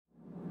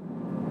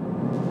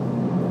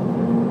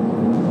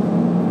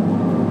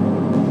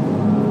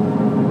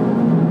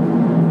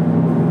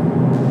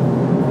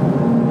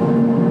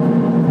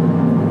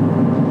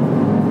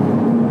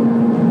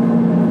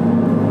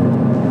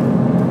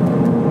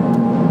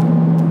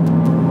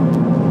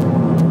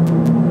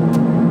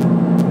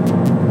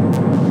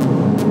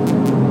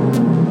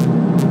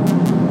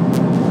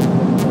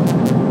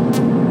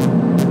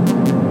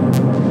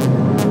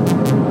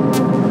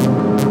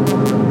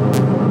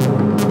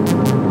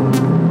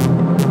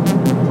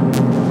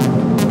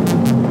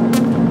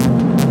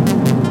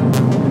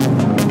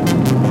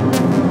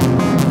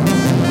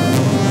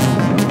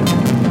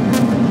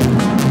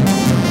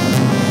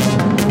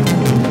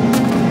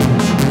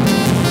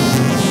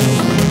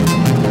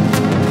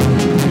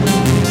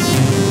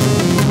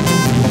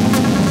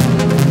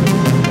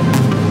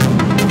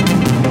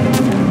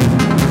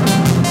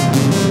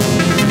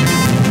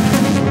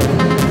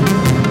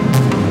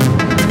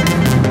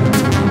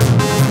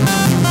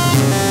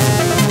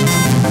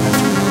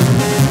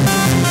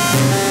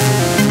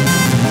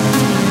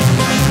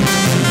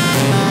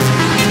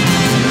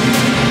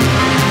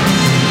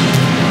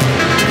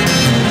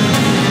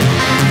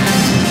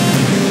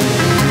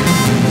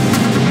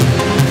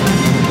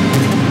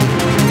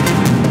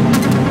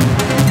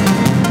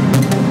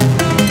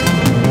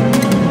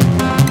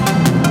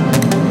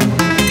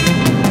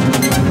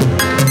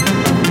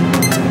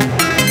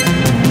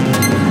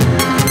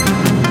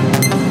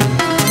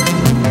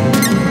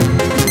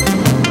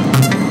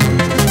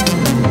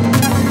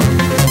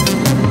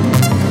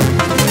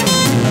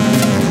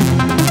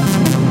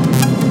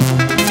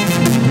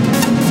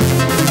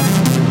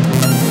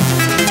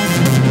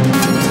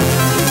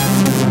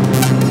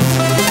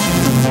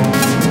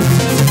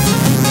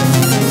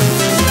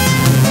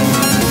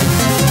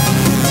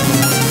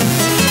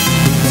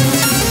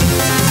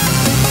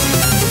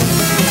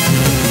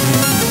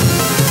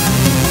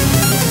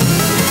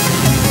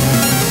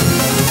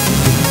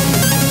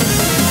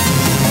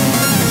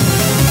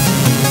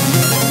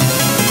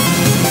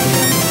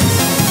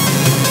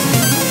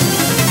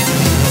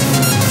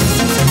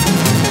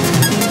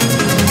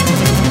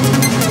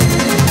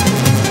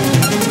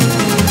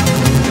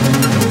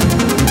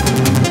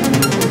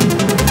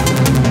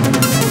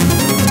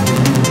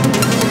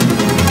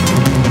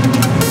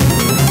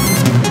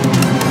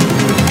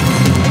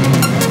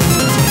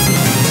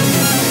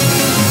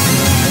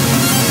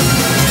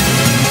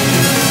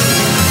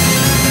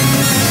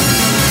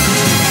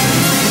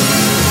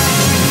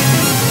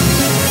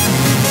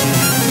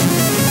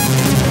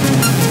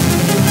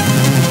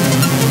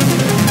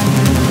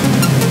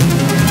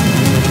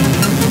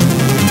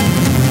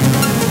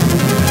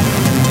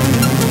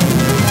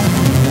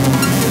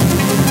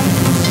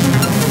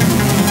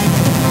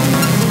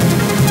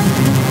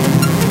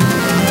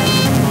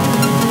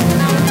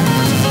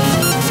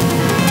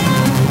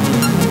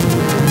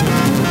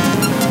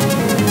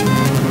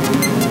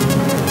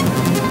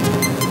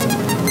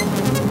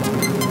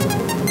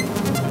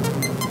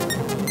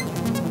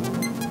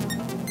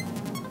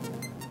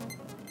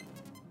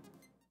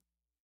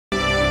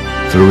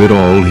Through it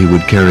all, he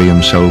would carry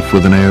himself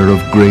with an air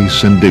of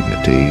grace and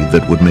dignity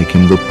that would make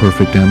him the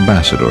perfect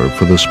ambassador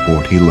for the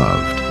sport he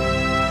loved.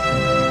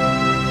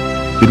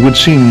 It would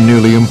seem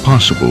nearly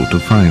impossible to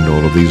find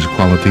all of these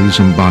qualities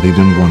embodied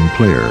in one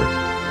player,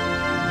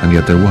 and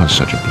yet there was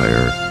such a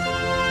player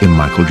in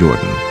Michael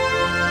Jordan,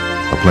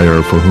 a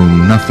player for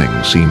whom nothing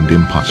seemed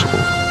impossible,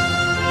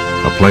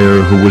 a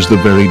player who was the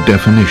very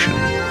definition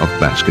of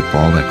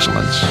basketball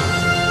excellence.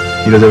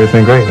 He does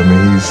everything great. I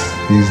mean,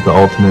 he's the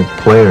ultimate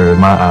player in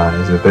my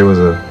eyes. If there was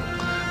a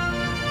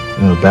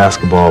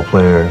basketball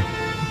player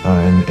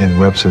in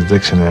Webster's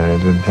dictionary, it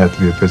didn't have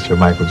to be a picture of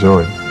Michael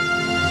Jordan.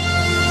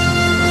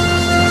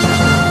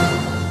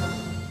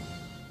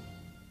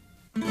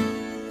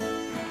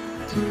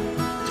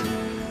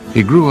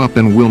 He grew up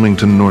in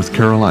Wilmington, North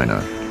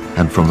Carolina,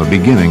 and from the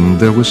beginning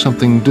there was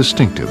something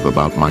distinctive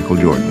about Michael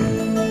Jordan.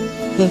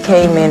 He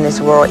came in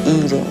this world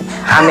eating.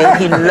 I mean,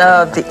 he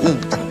loved to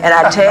eat. And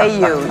I tell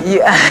you, we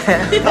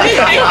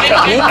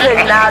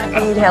could not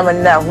feed him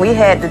enough. We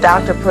had the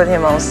doctor put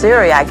him on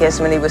cereal, I guess,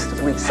 when he was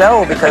 3 weeks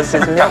old because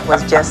his milk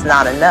was just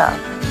not enough.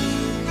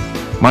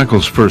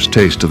 Michael's first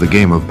taste of the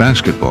game of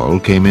basketball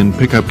came in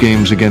pickup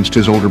games against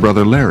his older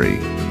brother Larry,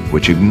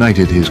 which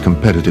ignited his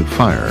competitive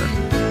fire.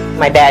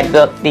 My dad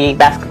built the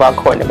basketball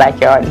court in the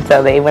backyard, and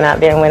so they went out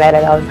there and went at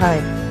it all the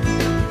time.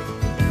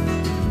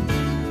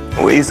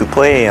 We used to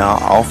play an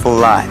awful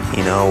lot,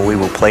 you know. We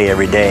would play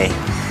every day.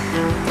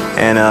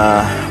 And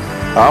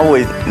I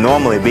always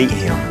normally beat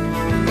him.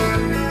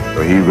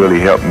 He really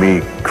helped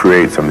me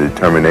create some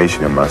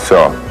determination in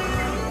myself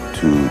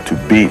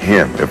to beat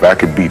him. If I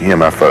could beat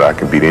him, I felt I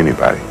could beat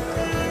anybody.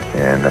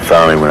 And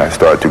finally, when I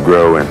started to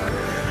grow and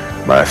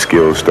my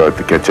skills started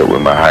to catch up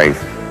with my height,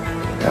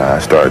 I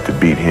started to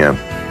beat him.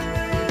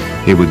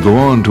 He would go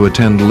on to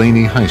attend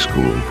Laney High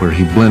School, where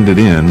he blended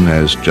in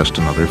as just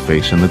another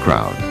face in the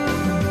crowd.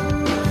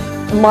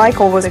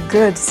 Michael was a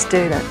good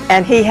student,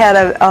 and he had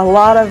a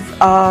lot of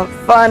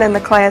fun in the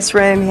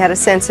classroom. He had a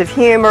sense of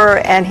humor,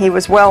 and he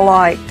was well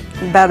liked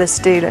by the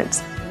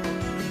students.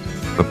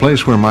 The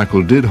place where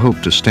Michael did hope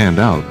to stand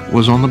out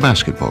was on the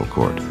basketball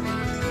court.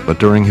 But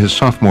during his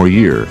sophomore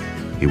year,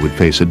 he would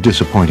face a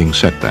disappointing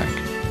setback.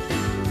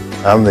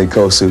 I'm the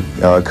coach who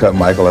cut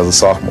Michael as a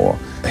sophomore.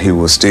 He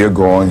was still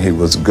growing. He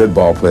was a good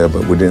ball player,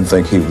 but we didn't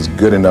think he was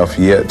good enough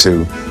yet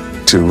to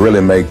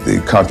really make the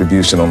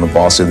contribution on the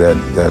varsity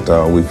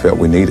that we felt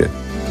we needed.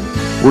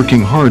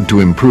 Working hard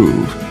to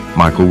improve,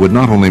 Michael would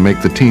not only make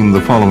the team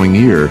the following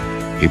year,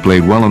 he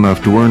played well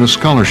enough to earn a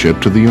scholarship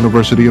to the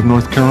University of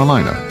North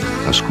Carolina,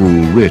 a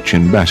school rich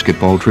in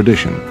basketball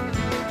tradition.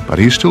 But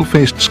he still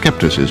faced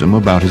skepticism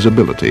about his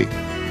ability.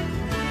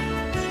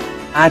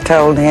 I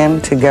told him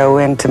to go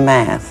into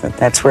math.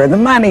 That's where the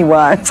money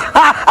was.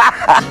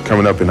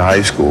 Coming up in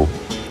high school,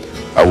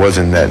 I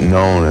wasn't that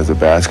known as a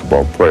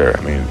basketball player.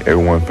 I mean,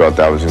 everyone felt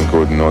I was going to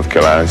go to North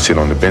Carolina and sit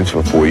on the bench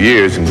for 4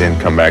 years and then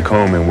come back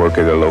home and work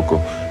at a local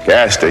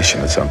gas station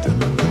or something.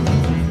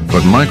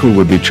 But Michael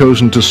would be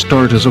chosen to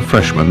start as a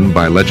freshman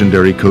by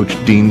legendary coach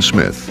Dean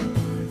Smith.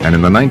 And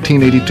in the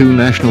 1982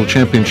 National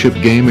Championship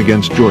game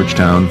against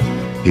Georgetown,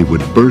 he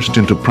would burst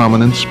into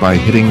prominence by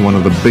hitting one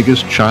of the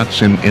biggest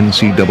shots in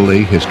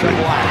NCAA history.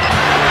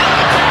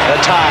 The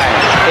tie,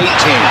 18.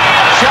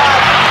 Shot,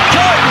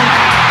 Jordan!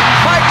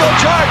 Michael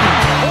Jordan!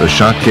 The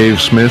shot gave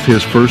Smith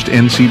his first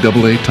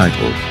NCAA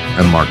title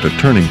and marked a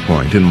turning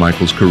point in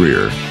Michael's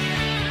career.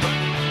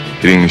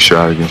 Hitting the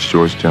shot against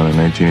Georgetown in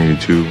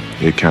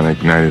 1982, it kind of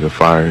ignited a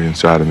fire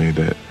inside of me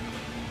that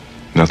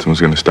nothing was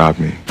going to stop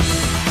me.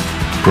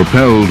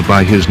 Propelled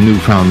by his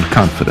newfound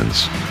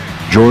confidence,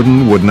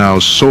 Jordan would now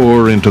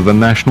soar into the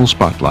national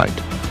spotlight.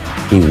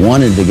 He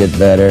wanted to get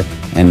better,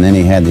 and then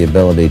he had the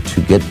ability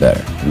to get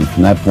better. And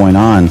from that point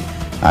on,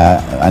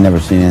 I never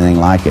seen anything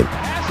like it.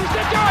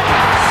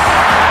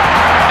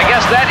 I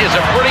guess that is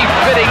a pretty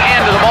fitting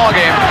end to the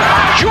ballgame.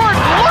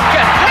 Jordan, look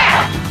at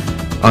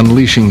that!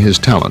 Unleashing his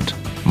talent,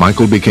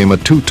 Michael became a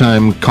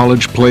two-time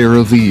College Player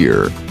of the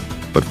Year.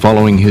 But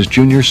following his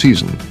junior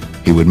season,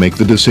 he would make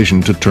the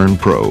decision to turn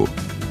pro.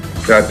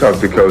 I talked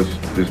to Coach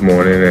this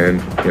morning,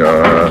 and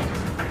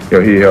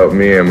he helped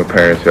me, and my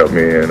parents helped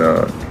me, and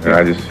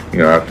I just,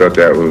 I felt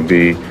that would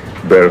be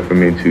better for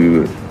me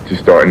to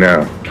start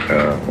now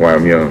while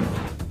I'm young.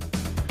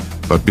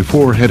 But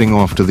before heading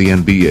off to the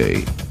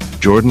NBA,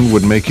 Jordan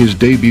would make his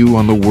debut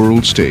on the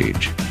world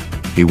stage.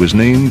 He was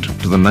named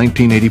to the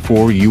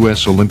 1984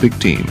 U.S. Olympic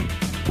team,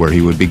 where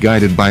he would be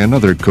guided by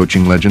another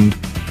coaching legend,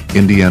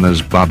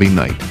 Indiana's Bobby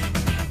Knight.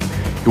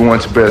 He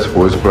wants the best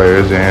for his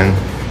players, and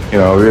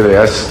really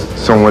that's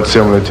somewhat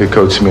similar to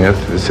Coach Smith,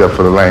 except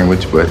for the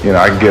language, but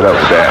I can get up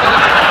with that.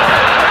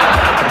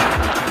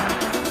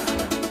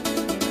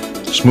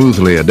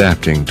 Smoothly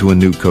adapting to a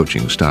new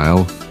coaching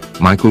style,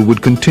 Michael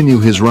would continue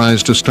his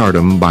rise to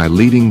stardom by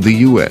leading the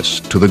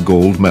U.S. to the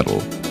gold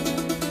medal.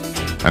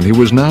 And he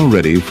was now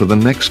ready for the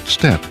next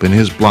step in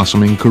his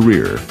blossoming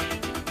career,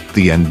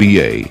 the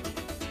NBA.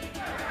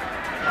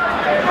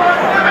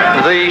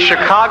 The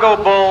Chicago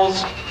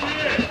Bulls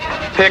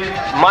pick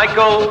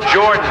Michael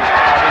Jordan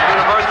of the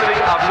University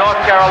of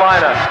North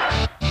Carolina.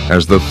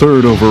 As the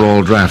third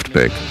overall draft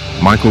pick,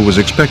 Michael was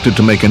expected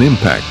to make an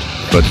impact,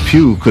 but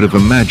few could have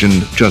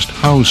imagined just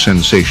how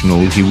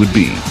sensational he would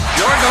be.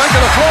 Jordan into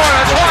the floor,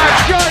 that's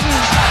wide, Jordan!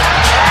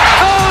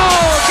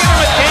 Oh, give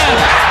him again!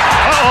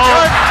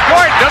 Uh-oh!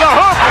 Jordan to the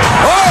hoop!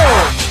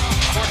 Oh!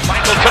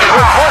 Michael to the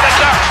hoop,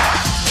 Jordan's out!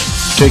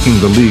 Taking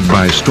the league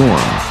by storm,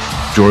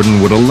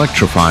 Jordan would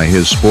electrify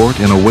his sport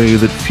in a way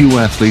that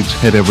few athletes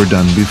had ever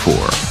done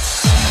before.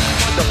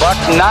 The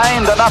Bucks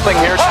 9-0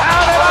 here.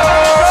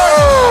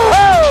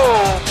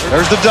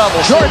 There's the double.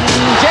 Jordan,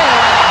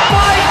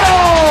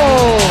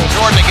 Michael!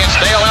 Jordan against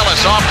Dale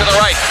Ellis off to the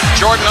right.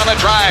 Jordan on the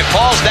drive,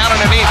 falls down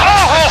underneath. Oh,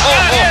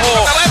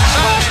 the left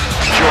side.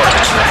 Jordan.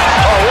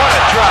 Oh, what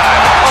a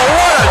drive. Oh,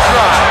 what a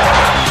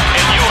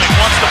drive. And Ewing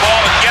wants the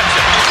ball and gets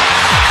it.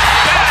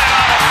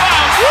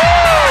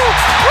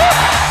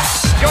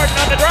 Jordan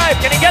on the drive.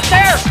 Can he get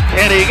there?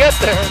 Can he get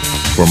there?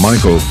 For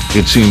Michael,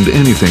 it seemed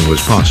anything was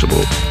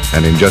possible,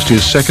 and in just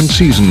his second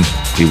season,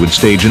 he would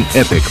stage an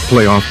epic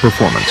playoff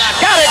performance.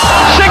 Got it!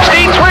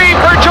 63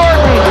 for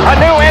Jordan! A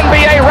new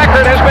NBA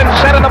record has been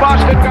set in the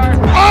Boston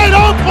Garden. I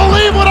don't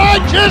believe what I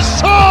just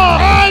saw!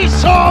 I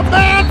saw a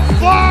man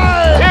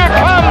fly! Here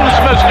comes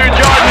Mr.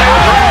 Jordan.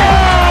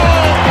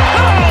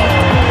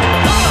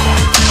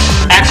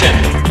 Action!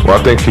 Well,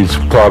 I think he's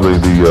probably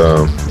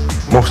the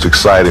most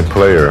exciting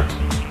player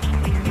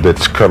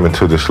that's come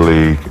into this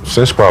league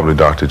since probably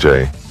Dr.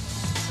 J.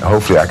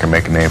 Hopefully I can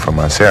make a name for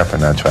myself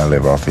and not try to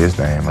live off his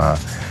name. I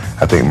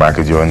think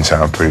Michael Jordan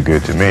sounds pretty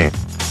good to me.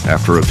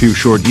 After a few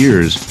short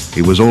years,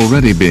 he was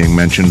already being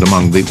mentioned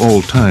among the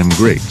all-time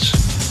greats.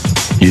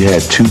 You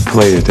had two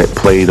players that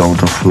played on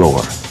the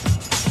floor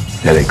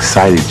that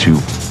excited you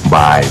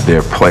by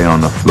their play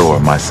on the floor,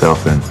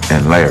 myself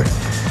and Larry.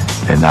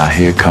 And now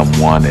here come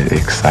one that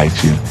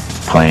excites you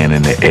playing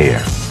in the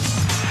air.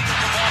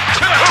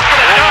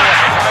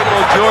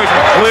 Jordan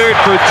cleared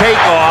for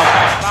takeoff.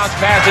 Bounce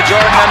pass to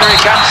Jordan, under he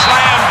comes,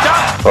 slam,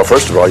 dunk. Well,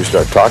 first of all, you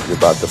start talking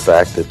about the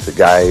fact that the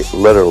guy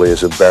literally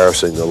is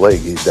embarrassing the league.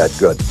 He's that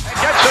good.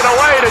 Gets it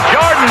away to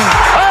Jordan.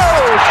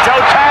 Oh,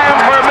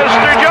 showtime for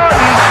Mr.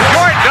 Jordan.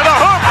 Jordan to the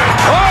hoop.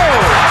 Oh!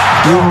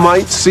 You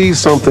might see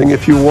something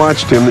if you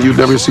watched him that you'd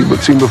never seen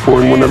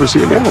before and will never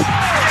see again.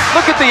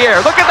 Look at the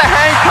air. Look at the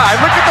hang time.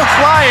 Look at the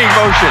flying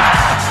motion.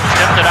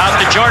 Tipped it out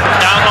to Jordan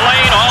down the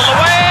lane all the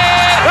way.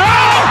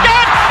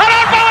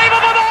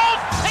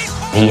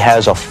 He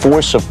has a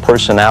force of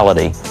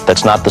personality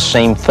that's not the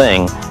same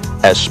thing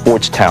as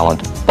sports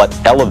talent, but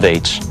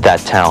elevates that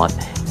talent.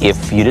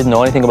 If you didn't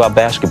know anything about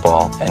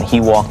basketball and he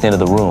walked into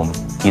the room,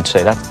 you'd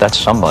say, that's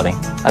somebody.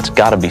 That's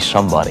got to be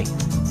somebody.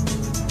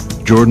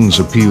 Jordan's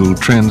appeal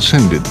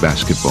transcended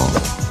basketball.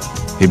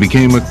 He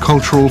became a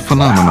cultural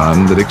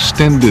phenomenon that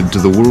extended to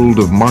the world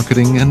of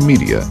marketing and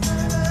media,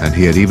 and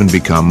he had even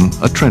become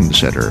a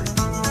trendsetter.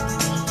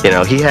 You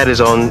know, he had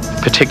his own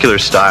particular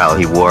style.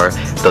 He wore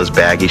those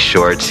baggy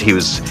shorts. He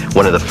was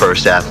one of the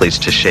first athletes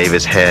to shave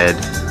his head.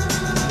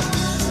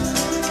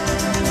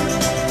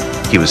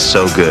 He was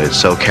so good,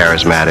 so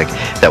charismatic,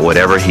 that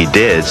whatever he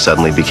did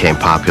suddenly became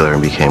popular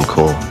and became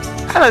cool.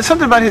 I don't know,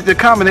 something about the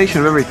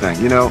combination of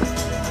everything, you know.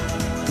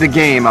 The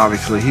game,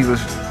 obviously. He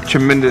was a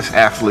tremendous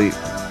athlete,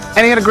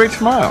 and he had a great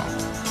smile.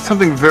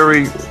 Something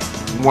very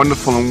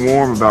wonderful and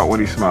warm about when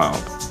he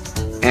smiled.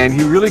 And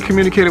he really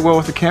communicated well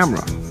with the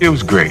camera. It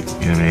was great.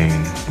 I mean,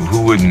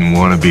 who wouldn't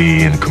want to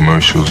be in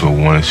commercials or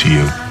want to see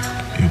your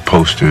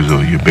posters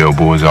or your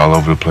billboards all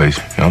over the place?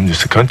 You know, I'm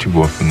just a country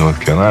boy from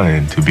North Carolina,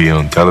 and to be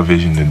on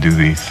television and do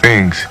these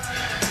things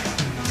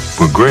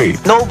were great.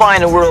 Nobody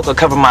in the world could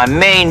cover my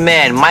main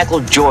man, Michael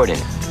Jordan.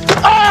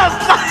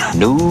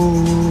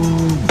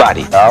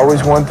 Nobody. I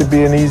always wanted to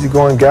be an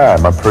easygoing guy.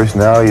 My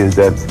personality is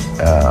that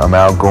I'm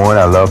outgoing.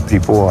 I love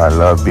people. I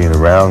love being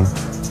around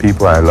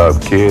people. I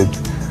love kids.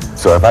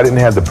 So if I didn't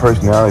have the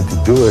personality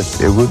to do it,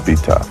 it would be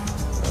tough.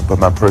 But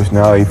my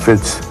personality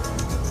fits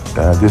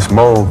this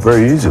mold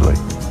very easily.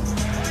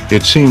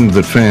 It seemed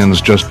that fans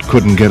just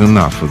couldn't get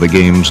enough of the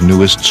game's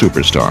newest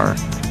superstar,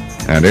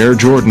 and Air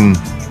Jordan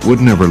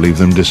would never leave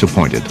them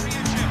disappointed.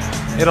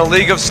 In a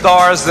league of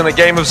stars, in a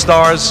game of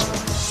stars,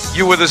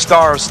 you were the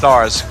star of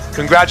stars.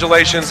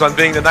 Congratulations on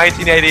being the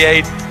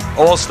 1988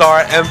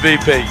 All-Star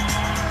MVP.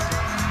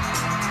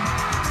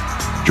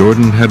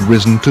 Jordan had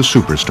risen to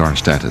superstar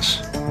status.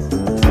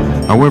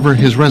 However,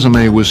 his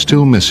resume was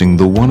still missing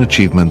the one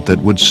achievement that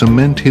would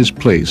cement his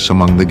place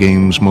among the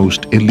game's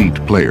most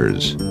elite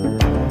players.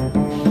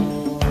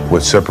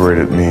 What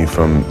separated me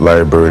from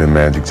Larry Bird and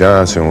Magic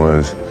Johnson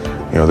was,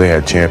 you know, they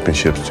had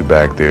championships to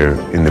back their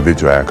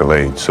individual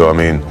accolades. So, I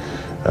mean,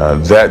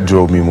 that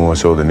drove me more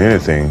so than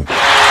anything.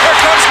 Here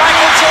comes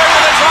Michael Jordan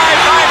on the drive,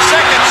 5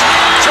 seconds.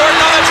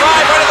 Jordan on the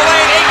drive, right of the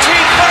lane,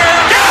 18-footer.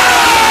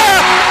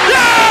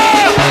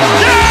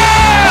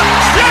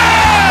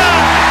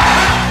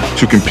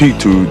 To compete,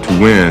 to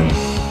win,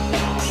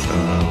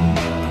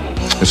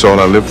 it's all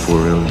I live for,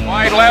 really.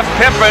 Wide left,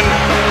 Pippen.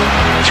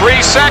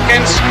 3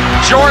 seconds.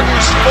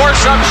 Jordan's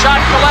force-up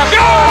shot to left.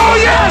 Oh,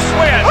 yes!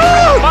 Win.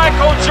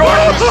 Michael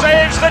Jordan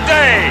saves the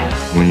day.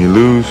 When you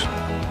lose,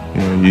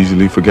 you know, you're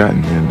easily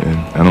forgotten,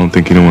 and I don't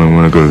think anyone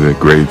want to go to their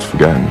graves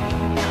forgotten.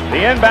 The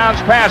inbounds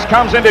pass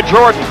comes into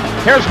Jordan.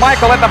 Here's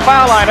Michael at the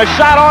foul line. A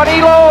shot on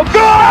Elo.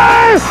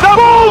 Good! The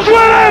Bulls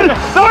win it!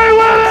 They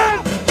win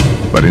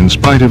it! But in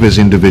spite of his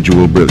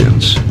individual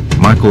brilliance,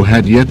 Michael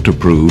had yet to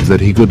prove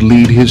that he could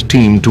lead his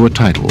team to a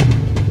title.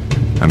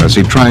 And as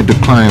he tried to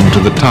climb to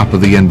the top of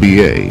the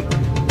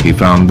NBA, he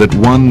found that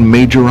one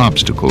major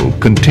obstacle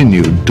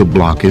continued to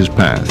block his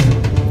path.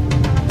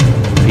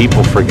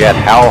 People forget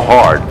how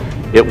hard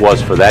it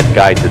was for that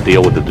guy to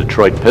deal with the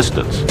Detroit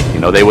Pistons. You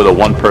know, they were the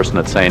one person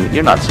that's saying,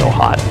 you're not so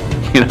hot.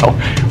 You know,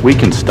 we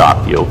can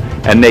stop you.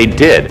 And they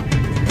did.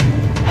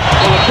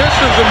 Well, the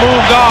Pistons have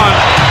moved on,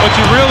 but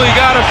you really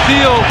got a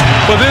feel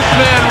for this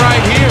man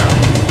right here.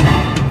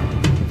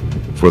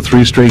 For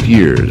 3 straight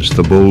years,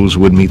 the Bulls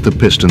would meet the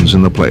Pistons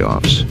in the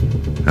playoffs.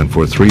 And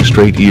for 3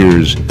 straight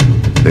years,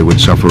 they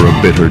would suffer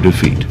a bitter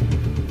defeat.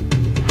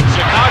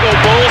 Chicago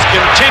Bulls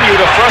continue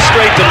to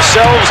frustrate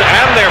themselves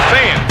and their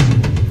fans.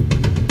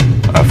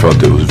 I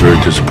felt it was very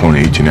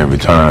disappointing each and every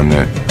time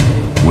that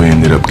we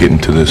ended up getting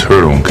to this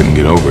hurdle and couldn't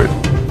get over it.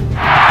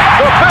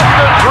 The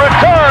Pistons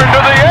return to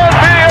the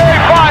NBA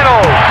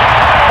Finals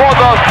for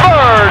the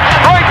 3rd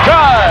straight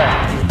time.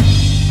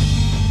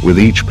 With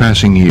each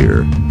passing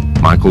year,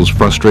 Michael's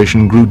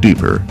frustration grew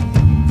deeper,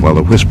 while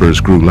the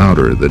whispers grew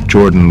louder that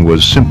Jordan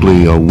was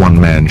simply a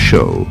one-man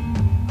show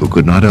who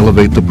could not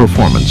elevate the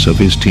performance of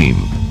his team.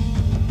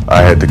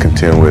 I had to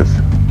contend with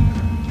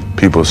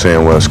people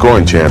saying, well, a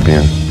scoring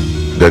champion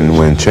doesn't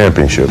win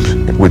championships,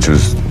 which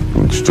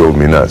drove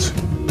me nuts.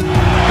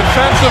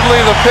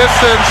 Defensively, the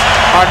Pistons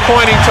are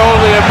pointing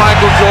totally at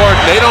Michael Jordan.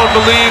 They don't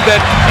believe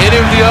that any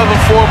of the other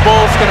 4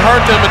 Bulls can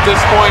hurt them at this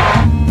point.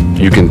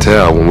 You can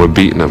tell when we're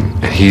beating him,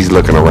 and he's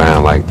looking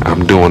around like,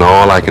 I'm doing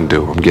all I can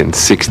do. I'm getting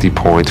 60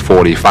 points,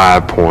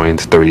 45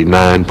 points,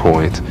 39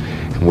 points,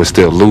 and we're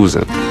still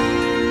losing.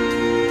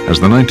 As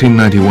the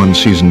 1991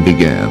 season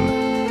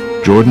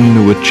began, Jordan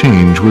knew a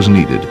change was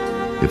needed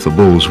if the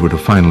Bulls were to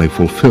finally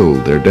fulfill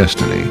their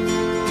destiny.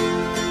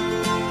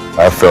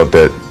 I felt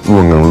that we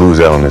weren't going to lose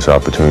out on this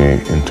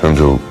opportunity in terms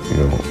of,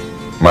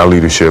 my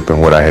leadership and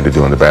what I had to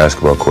do on the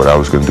basketball court. I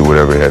was going to do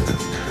whatever I had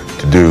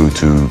to do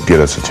to get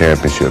us a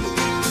championship.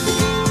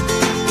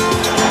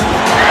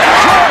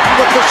 Jordan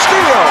with the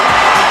steal.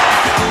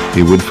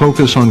 He would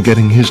focus on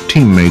getting his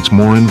teammates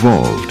more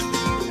involved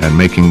and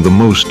making the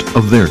most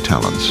of their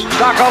talents.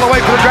 Stock all the way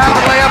for the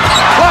driving layup.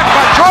 Blocked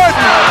by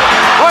Jordan.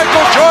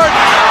 Michael Jordan.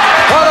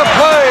 What a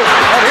play.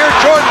 And here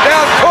Jordan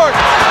down court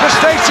to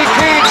Stacey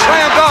Keene,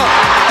 slammed up.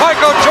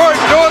 Michael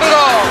Jordan doing it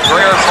all.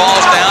 Greer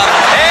falls down.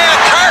 And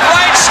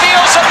Cartwright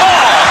steals the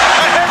ball.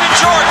 Ahead to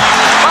Jordan.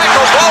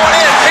 Michael blowing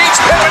in.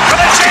 Beats Pippen for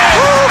the jam.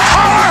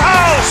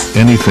 Powerhouse.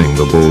 Anything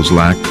the Bulls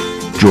lacked,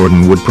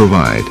 Jordan would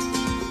provide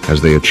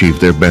as they achieved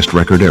their best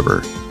record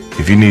ever.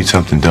 If you need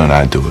something done,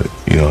 I do it.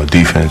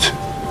 Defense,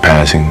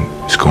 passing,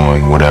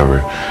 scoring, whatever.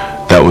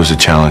 That was the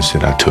challenge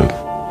that I took.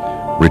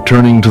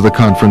 Returning to the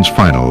conference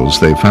finals,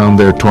 they found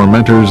their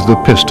tormentors, the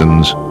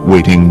Pistons,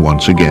 waiting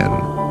once again.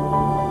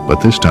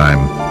 But this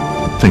time,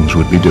 things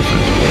would be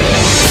different.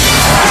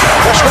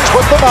 Pistons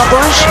with the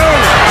numbers.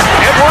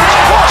 Edwards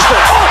lost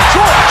it. Oh,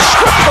 Jordan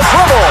stripped the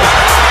dribble.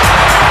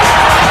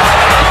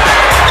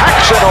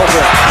 Action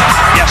open.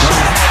 Yes.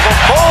 The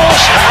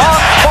Bulls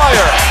on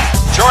fire.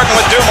 Jordan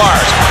with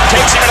Dumars.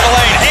 Takes him into the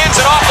lane. Hands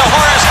it off to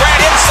Horace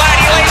Grant. Inside,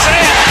 he lays it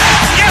in.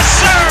 Yes,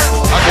 sir.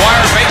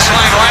 McGuire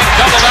baseline right.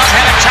 Doubled up.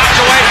 Had it chopped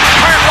away.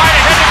 Cartwright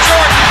ahead to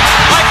Jordan.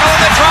 Michael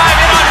in the drive.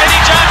 In on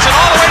Vinnie Johnson.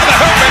 All the way to the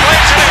hoop and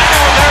lays it in.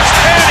 There's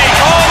panic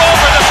all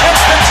over the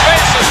Pistons'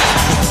 faces.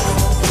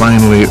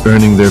 Finally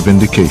earning their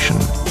vindication,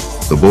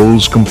 the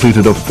Bulls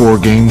completed a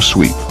 4-game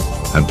sweep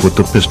and put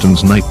the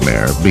Pistons'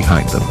 nightmare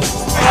behind them.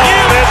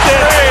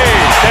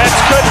 That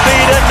could be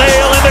the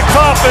nail in the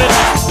coffin.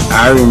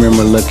 I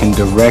remember looking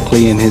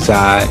directly in his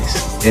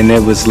eyes, and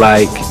it was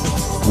like,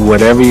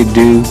 whatever you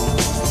do,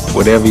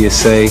 whatever you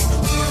say,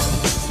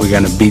 we're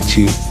gonna beat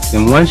you.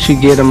 And once you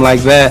get him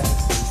like that,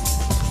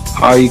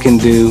 all you can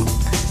do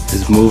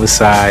is move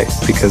aside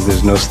because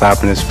there's no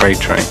stopping this freight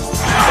train.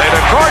 The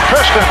Detroit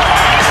Pistons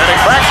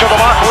heading back to the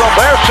locker room.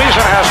 Their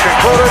season has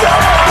concluded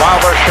while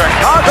the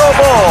Chicago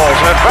Bulls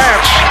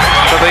advance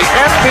to the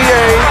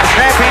NBA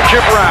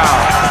championship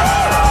round.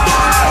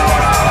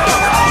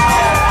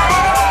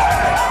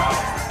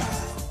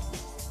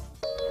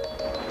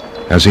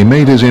 As he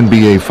made his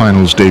NBA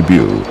Finals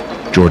debut,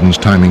 Jordan's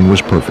timing was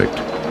perfect.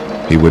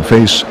 He would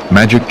face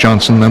Magic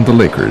Johnson and the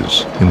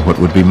Lakers in what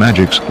would be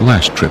Magic's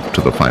last trip to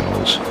the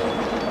finals.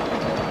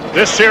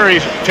 This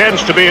series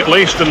tends to be, at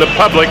least in the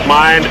public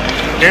mind,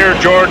 Air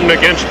Jordan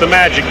against the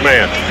Magic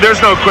Man.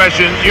 There's no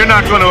question, you're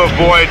not going to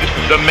avoid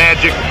the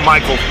Magic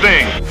Michael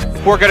thing.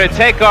 We're going to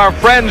take our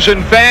friends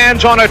and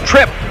fans on a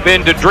trip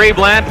into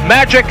Dreamland.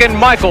 Magic and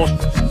Michael.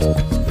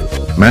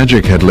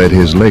 Magic had led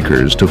his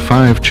Lakers to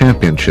 5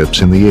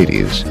 championships in the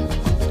 80s.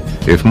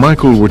 If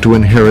Michael were to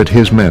inherit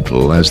his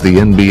mantle as the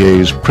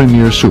NBA's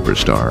premier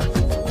superstar,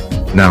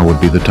 now would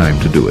be the time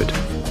to do it,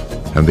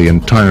 and the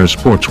entire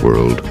sports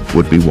world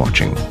would be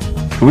watching.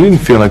 We didn't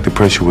feel like the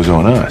pressure was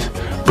on us,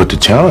 but the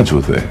challenge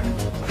was there.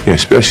 Yeah,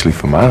 especially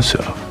for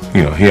myself.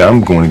 You know, here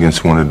I'm going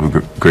against one of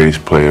the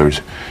greatest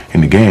players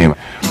in the game,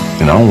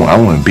 and I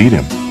want to beat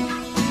him.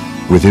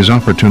 With his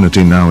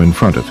opportunity now in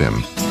front of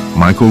him,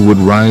 Michael would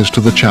rise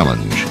to the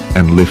challenge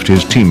and lift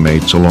his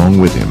teammates along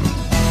with him,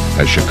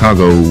 as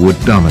Chicago would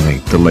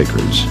dominate the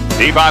Lakers.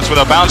 Devon's with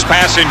a bounce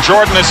pass in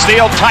Jordan. The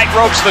steal, tight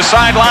ropes the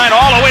sideline,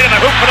 all the way to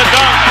the hoop for the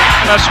dunk.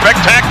 A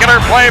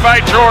spectacular play by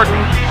Jordan.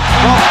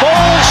 The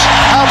Bulls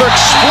have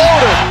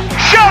exploded.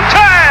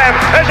 Showtime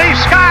as he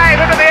skies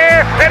into the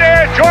air, and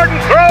Air Jordan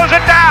throws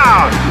it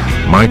down.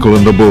 Michael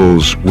and the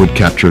Bulls would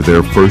capture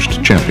their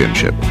first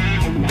championship. The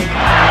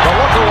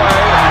look away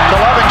to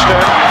Livingston.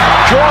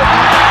 Jordan.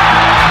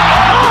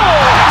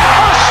 Oh,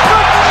 a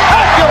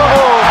spectacular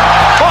move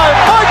by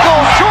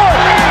Michael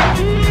Jordan.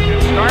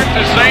 Start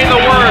to say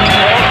the words,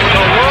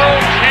 the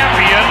world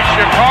champion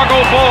Chicago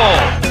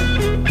Bulls.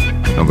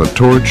 Now the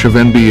torch of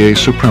NBA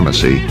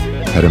supremacy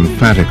had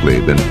emphatically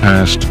been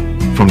passed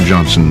from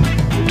Johnson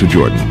to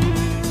Jordan.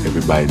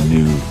 Everybody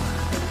knew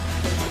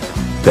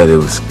that it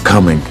was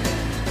coming.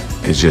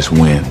 It's just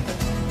when.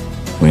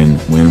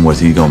 When was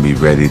he going to be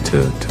ready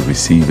to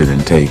receive it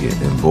and take it?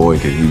 And boy,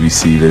 did he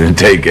receive it and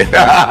take it.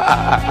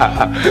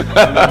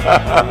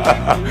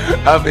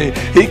 I mean,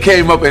 he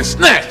came up and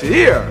snatched it.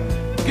 Here,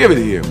 give it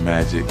here,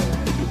 Magic.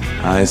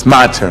 It's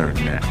my turn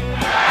now.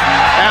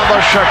 And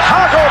the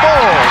Chicago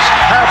Bulls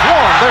have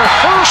won their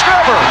first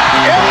ever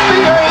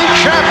NBA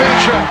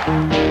championship.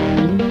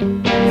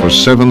 For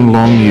 7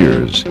 long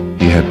years,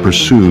 he had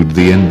pursued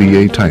the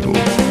NBA title.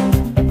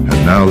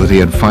 And now that he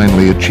had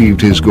finally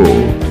achieved his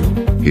goal,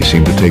 he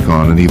seemed to take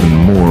on an even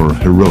more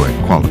heroic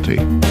quality.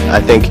 I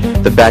think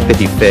the fact that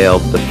he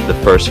failed the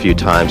first few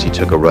times he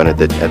took a run at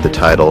the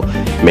title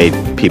made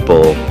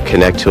people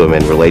connect to him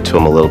and relate to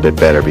him a little bit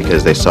better,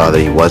 because they saw that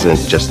he wasn't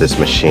just this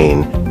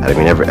machine. I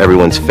mean,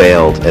 everyone's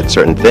failed at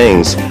certain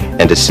things,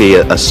 and to see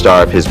a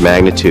star of his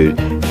magnitude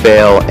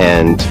fail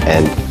and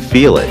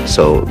feel it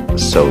so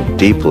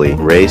deeply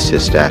raised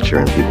his stature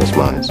in people's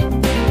minds.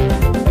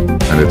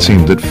 And it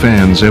seemed that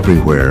fans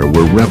everywhere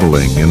were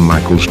reveling in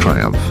Michael's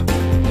triumph.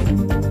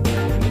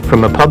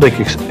 From a public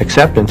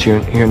acceptance,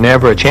 you're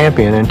never a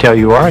champion until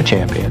you are a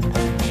champion.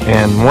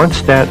 And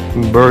once that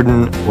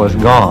burden was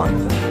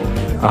gone,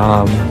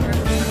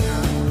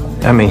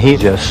 I mean, he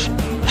just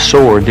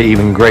soared to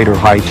even greater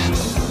heights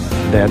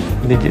that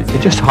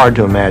it's just hard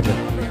to imagine.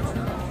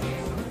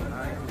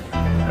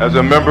 As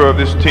a member of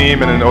this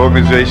team and an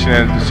organization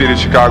in the city of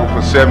Chicago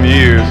for 7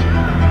 years,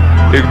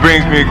 it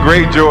brings me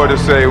great joy to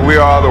say we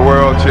are the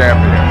world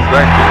champions.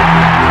 Thank you.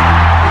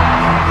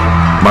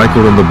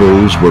 Michael and the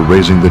Bulls were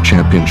raising the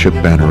championship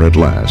banner at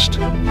last.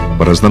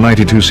 But as the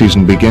 '92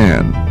 season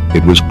began,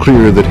 it was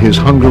clear that his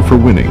hunger for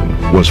winning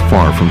was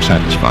far from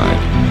satisfied.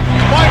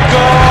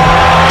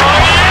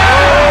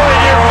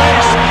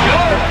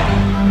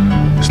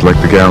 It's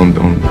like the guy on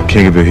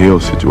King of the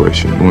Hill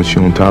situation. Once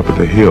you're on top of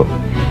the hill,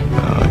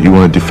 you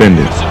want to defend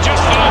it.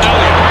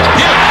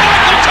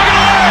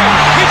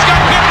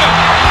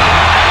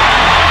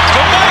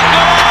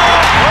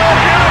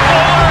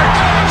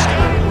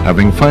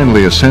 Having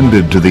finally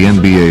ascended to the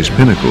NBA's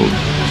pinnacle,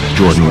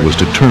 Jordan was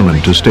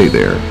determined to stay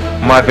there.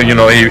 Michael, you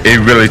know, he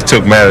really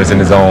took matters in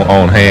his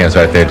own hands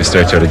right there at the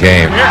stretch of the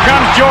game. Here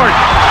comes Jordan,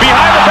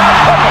 behind the back.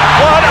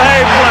 What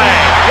a play!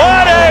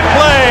 What a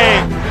play!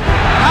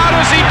 How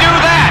does he do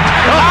that?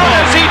 How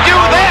does he do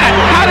that?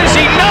 How does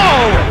he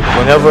know?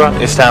 Whenever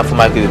it's time for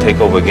Michael to take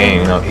over a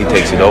game, you know, he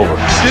takes it over.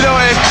 You know,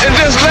 and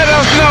just let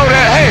us know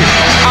that, hey,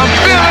 I'm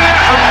feeling it,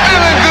 I'm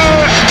feeling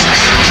good.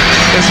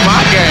 It's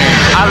my game.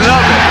 I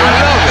love it. I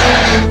love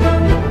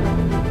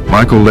it.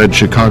 Michael led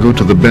Chicago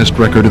to the best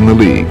record in the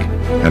league,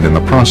 and in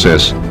the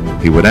process,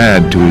 he would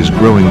add to his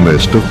growing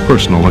list of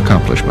personal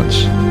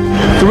accomplishments.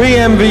 3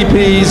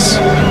 MVPs,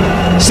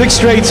 6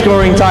 straight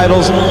scoring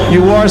titles.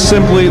 You are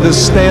simply the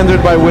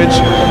standard by which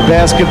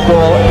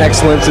basketball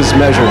excellence is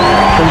measured.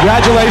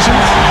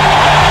 Congratulations.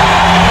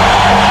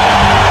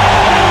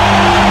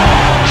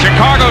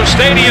 Chicago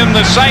Stadium,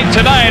 the site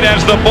tonight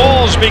as the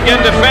Bulls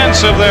begin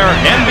defense of their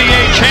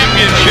NBA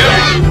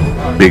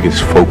championship.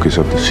 Biggest focus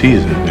of the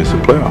season is the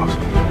playoffs.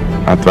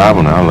 I thrive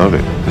on it. I love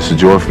it. It's a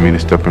joy for me to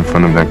step in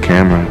front of that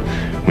camera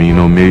when you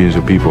know millions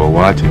of people are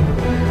watching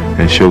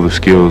and show the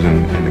skills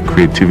and the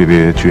creativity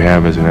that you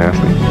have as an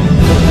athlete.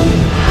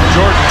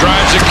 Jordan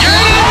drives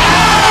again.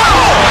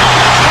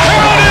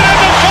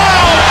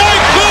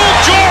 Michael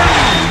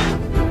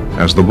Jordan!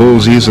 As the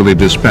Bulls easily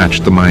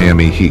dispatched the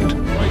Miami Heat,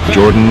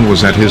 Jordan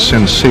was at his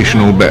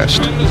sensational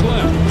best.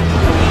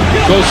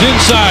 Goes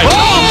inside.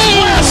 Oh,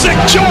 classic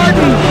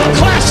Jordan!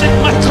 Classic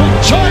Michael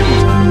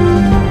Jordan!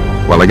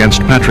 While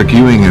against Patrick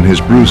Ewing and his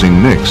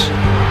bruising Knicks,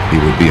 he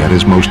would be at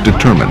his most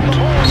determined.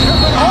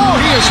 Oh,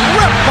 he is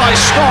ripped by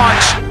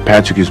Starks.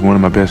 Patrick is one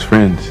of my best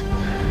friends,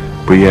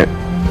 but yet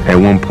at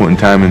one point in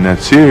time in that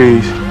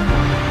series,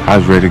 I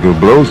was ready to go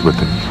blows with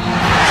him.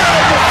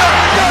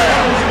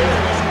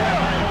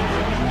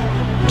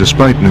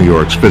 Despite New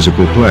York's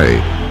physical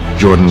play,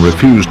 Jordan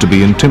refused to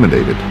be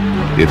intimidated.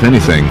 If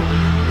anything,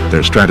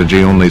 their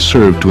strategy only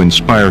served to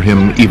inspire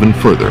him even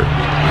further.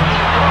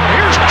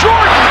 Here's Jordan.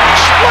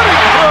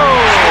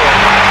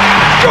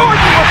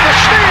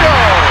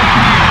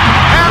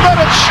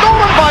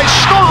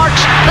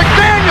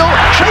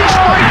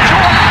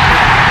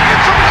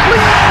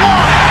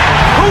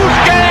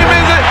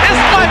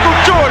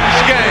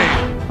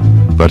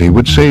 But he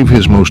would save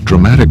his most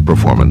dramatic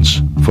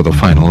performance for the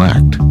final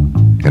act,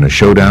 in a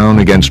showdown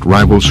against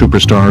rival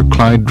superstar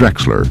Clyde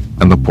Drexler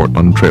and the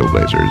Portland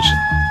Trailblazers.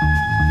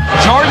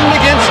 Jordan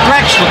against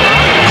Drexler,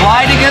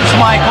 Clyde against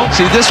Michael.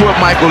 See, this is what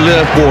Michael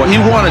lived for. He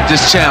wanted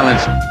this challenge.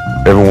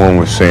 Everyone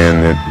was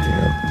saying that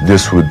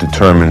this would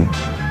determine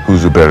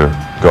who's a better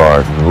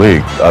guard in the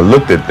league. I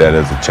looked at that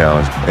as a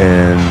challenge,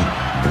 and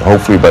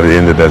hopefully by the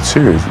end of that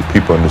series,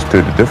 people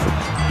understood the difference.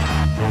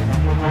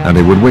 And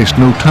he would waste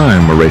no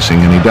time erasing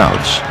any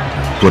doubts,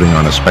 putting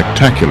on a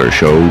spectacular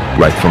show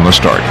right from the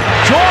start.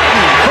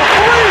 Jordan for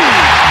three.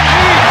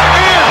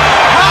 He is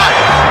hot.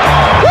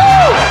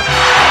 Woo!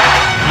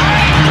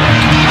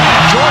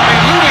 Jordan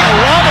eluding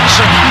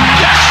Robinson.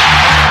 Yes.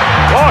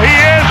 Oh, he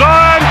is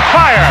on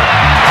fire.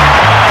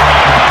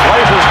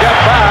 Blazers get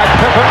back.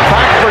 Pippen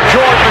back for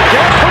Jordan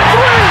again for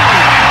three.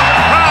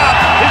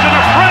 He's in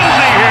a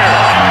frenzy here.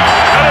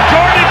 And a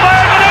Jordan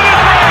fire and it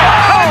is right.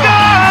 Oh, no!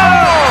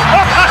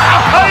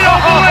 I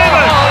don't believe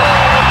it.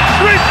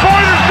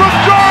 3-pointers from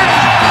Jordan.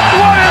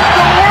 What in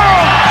the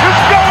world is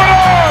going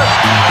on?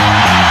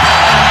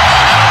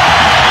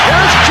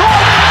 Here's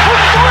Jordan for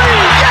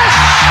three. Yes.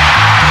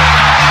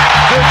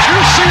 Did you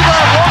see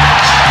that look?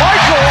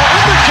 Michael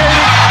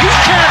indicating he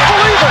can't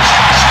believe it.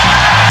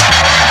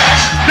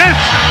 This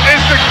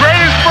is the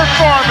greatest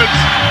performance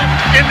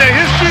in the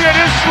history of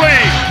this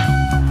league.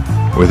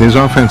 With his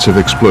offensive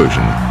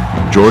explosion,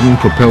 Jordan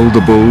propelled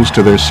the Bulls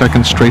to their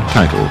second straight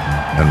title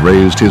and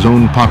raised his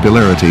own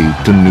popularity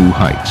to new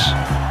heights.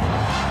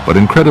 But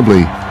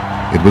incredibly,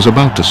 it was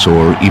about to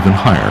soar even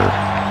higher.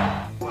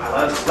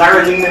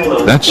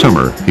 That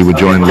summer, he would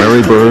join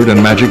Larry Bird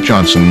and Magic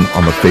Johnson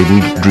on the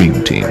fabled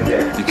Dream Team.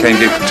 You can't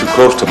get too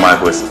close to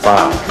Michael, it's a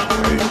foul.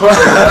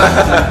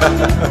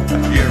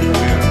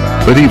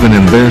 But even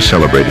in their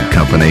celebrated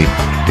company,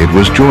 it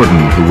was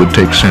Jordan who would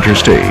take center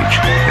stage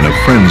in a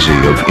frenzy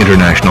of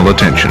international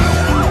attention.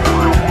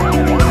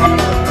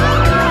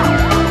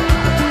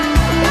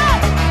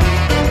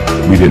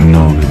 We didn't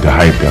know the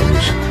hype that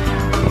was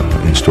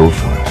in store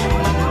for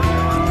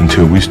us.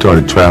 Until we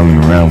started traveling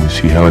around, we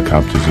see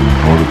helicopters and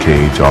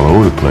motorcades all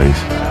over the place.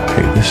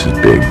 Hey, this is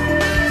big.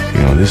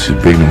 You know, this is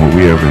bigger than what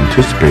we ever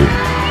anticipated.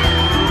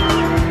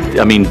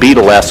 I mean,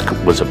 Beatlesque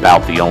was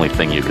about the only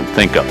thing you can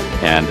think of,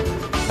 and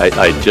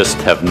I just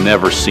have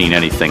never seen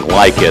anything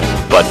like it.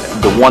 But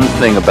the one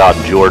thing about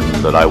Jordan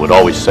that I would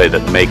always say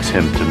that makes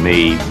him, to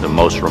me, the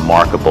most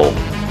remarkable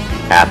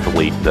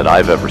athlete that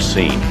I've ever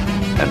seen,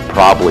 and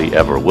probably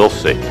ever will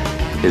see,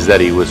 is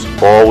that he was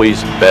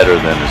always better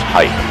than his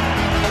height.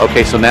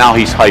 Okay, so now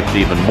he's hyped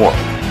even more,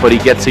 but he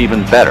gets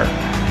even better.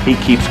 He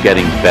keeps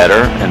getting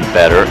better and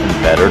better and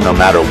better no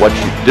matter what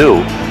you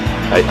do.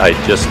 I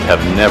just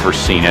have never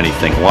seen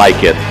anything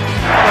like it.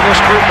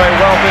 This group may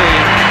well be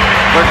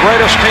the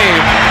greatest team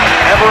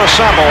ever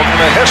assembled in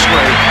the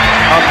history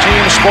of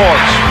team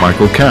sports.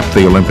 Michael capped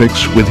the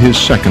Olympics with his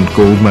second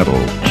gold medal.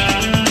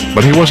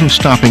 But he wasn't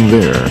stopping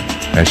there,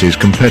 as his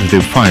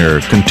competitive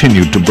fire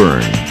continued to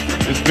burn.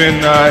 It's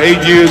been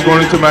 8 years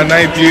going into my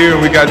 9th year,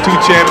 and we got 2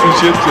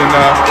 championships, and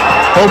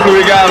hopefully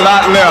we got a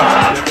lot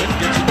left.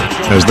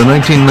 As the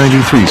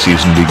 1993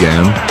 season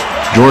began,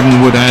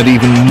 Jordan would add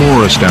even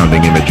more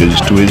astounding images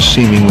to his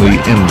seemingly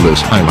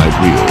endless highlight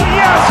reel.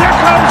 Yes, here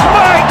comes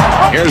Mike.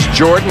 Here's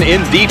Jordan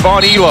in deep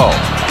on Elo.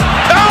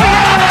 Oh,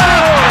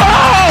 yeah!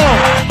 Oh!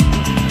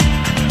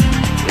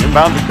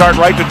 Inbound the cart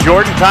right to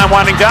Jordan. Time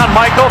winding down.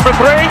 Michael for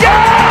three. Yeah!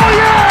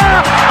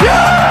 Yeah!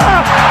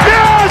 Yeah!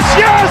 Yes!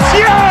 Yes!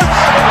 Yes!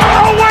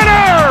 A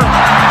winner!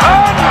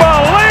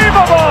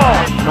 Unbelievable!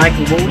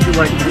 Michael, what would you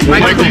like to do?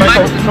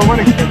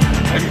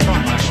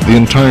 The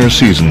entire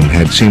season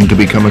had seemed to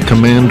become a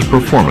command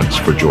performance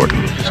for Jordan.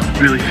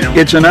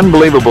 It's an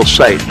unbelievable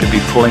sight to be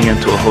pulling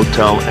into a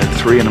hotel at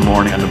 3 in the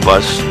morning on the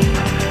bus.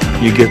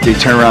 You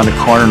turn around the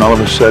corner and all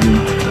of a sudden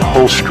the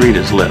whole street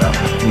is lit up.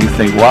 And you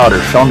think, wow, they're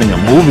filming a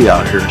movie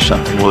out here or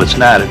something. Well, it's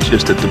not. It's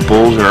just that the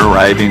Bulls are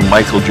arriving.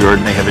 Michael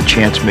Jordan, they have a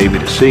chance maybe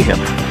to see him.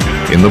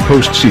 In the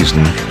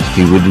postseason,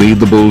 he would lead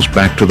the Bulls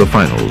back to the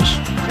finals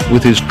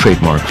with his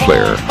trademark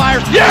flair.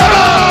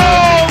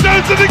 Yeah!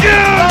 Does it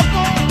again!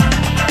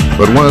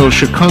 But while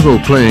Chicago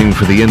playing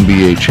for the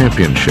NBA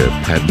championship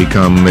had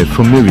become a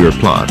familiar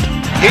plot,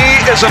 He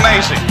is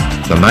amazing.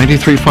 the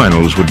 93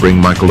 finals would bring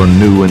Michael a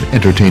new and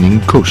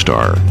entertaining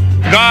co-star.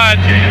 God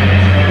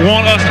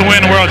want us to win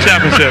the world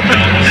championship.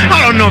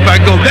 I don't know if I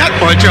go that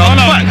much off. Oh,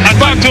 no. I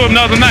talked to him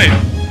the other night.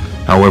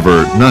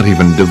 However, not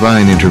even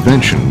divine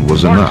intervention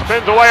was enough,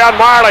 Spins away on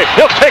Marley.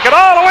 He'll take it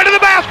all the way to the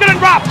basket and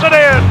drops it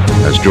in.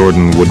 as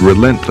Jordan would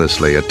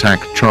relentlessly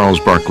attack Charles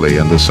Barkley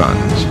and the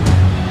Suns.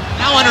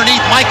 Now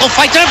underneath, Michael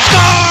fights and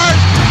scores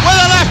with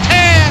a left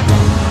hand.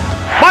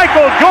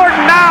 Michael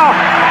Jordan now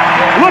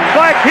looks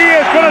like he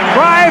is going to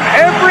drive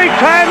every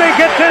time he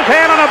gets his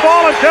hand on a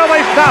ball until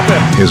they stop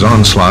him. His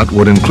onslaught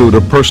would include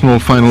a personal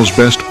finals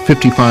best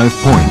 55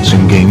 points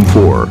in Game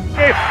 4.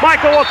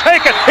 Michael will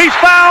take it. He's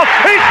fouled.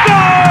 He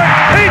scored.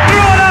 He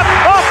threw it up.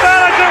 Off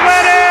balance and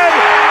went in.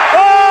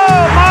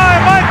 Oh,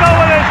 Michael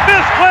with his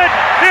fist clenched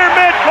near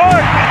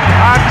midcourt.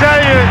 I tell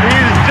you,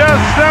 he's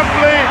just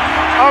simply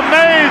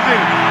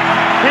amazing.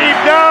 He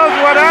does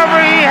whatever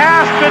he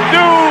has to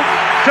do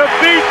to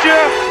beat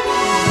you.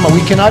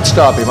 We cannot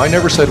stop him. I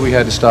never said we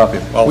had to stop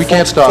him. Well, we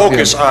can't stop him.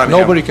 focus on him.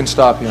 Nobody can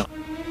stop him.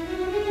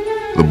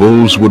 The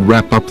Bulls would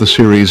wrap up the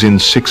series in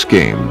 6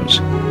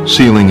 games,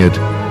 sealing it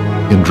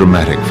in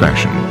dramatic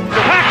fashion.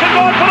 Paxson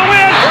going for the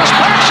win. Here's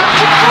Paxson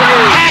for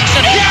 3.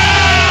 Paxson.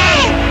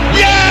 Yes!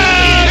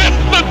 Yes!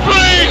 The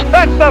 3.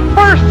 That's the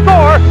first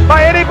score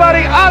by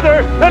anybody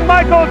other than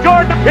Michael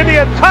Jordan in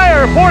the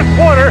entire fourth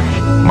quarter.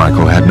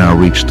 Michael had now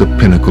reached the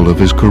pinnacle of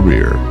his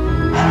career.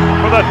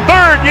 For the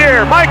 3rd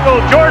year, Michael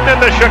Jordan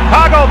and the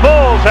Chicago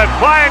Bulls have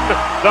climbed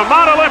the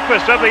Mount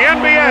Olympus of the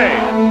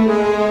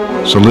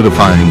NBA.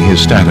 Solidifying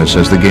his status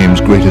as the game's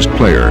greatest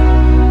player,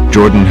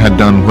 Jordan had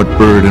done what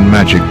Bird and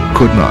Magic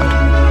could not,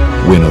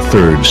 win a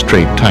 3rd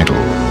straight title,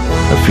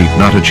 a feat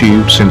not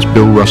achieved since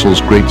Bill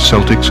Russell's great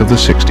Celtics of the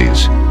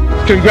 60s.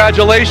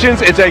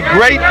 Congratulations, it's a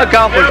great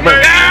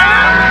accomplishment.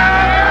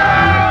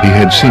 He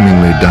had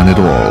seemingly done it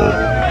all,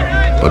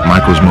 but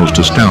Michael's most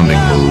astounding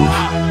move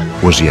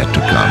was yet to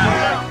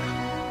come.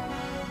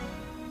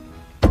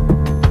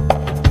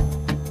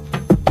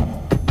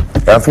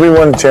 After we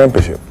won the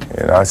championship,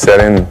 I sat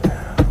in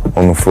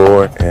on the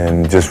floor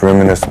and just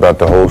reminisced about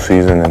the whole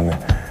season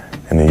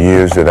and the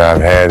years that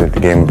I've had at the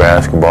game of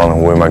basketball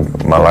and where my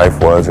life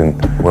was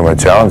and where my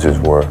challenges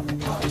were.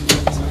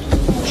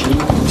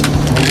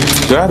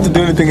 Do I have to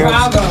do anything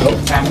else?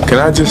 Can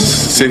I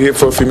just sit here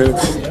for a few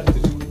minutes?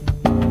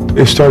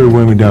 It started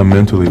weighing me down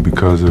mentally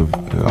because of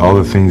all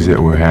the things that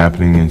were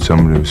happening and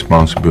some of the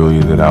responsibility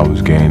that I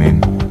was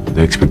gaining,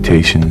 the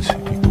expectations.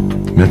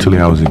 Mentally,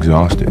 I was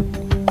exhausted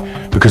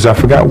because I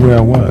forgot where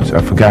I was.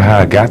 I forgot how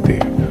I got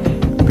there.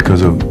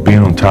 Because of being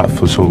on top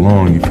for so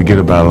long, you forget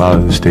about a lot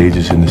of the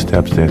stages and the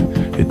steps that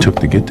it took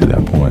to get to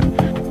that point.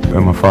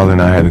 And my father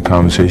and I had a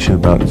conversation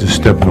about just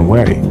stepping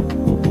away.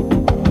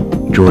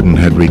 Jordan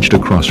had reached a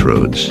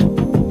crossroads,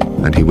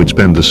 and he would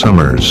spend the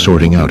summers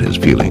sorting out his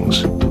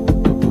feelings.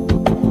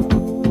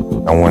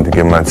 I wanted to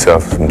give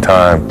myself some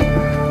time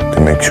to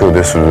make sure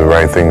this was the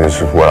right thing,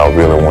 this is what I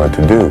really wanted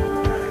to do.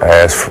 I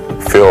asked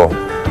Phil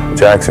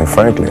Jackson,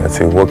 frankly, I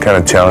said, what kind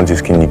of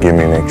challenges can you give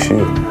me next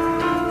year?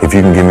 If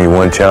you can give me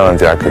one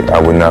challenge, I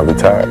would not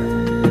retire.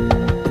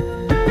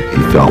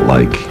 He felt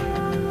like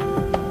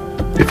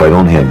if I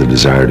don't have the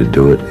desire to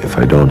do it, if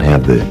I don't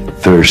have the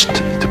thirst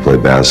to play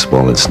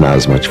basketball, it's not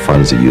as much fun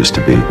as it used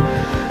to be,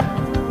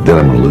 then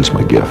I'm going to lose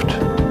my gift.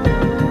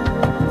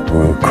 We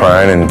were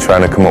crying and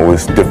trying to come up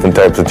with different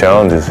types of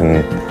challenges,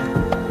 and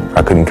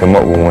I couldn't come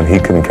up with one. He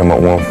couldn't come up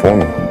with one for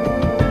me.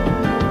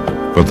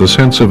 But the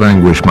sense of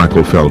anguish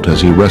Michael felt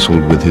as he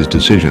wrestled with his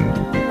decision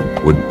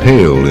would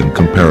pale in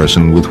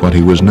comparison with what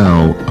he was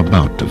now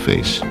about to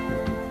face.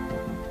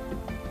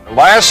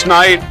 Last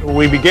night,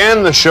 we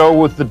began the show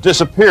with the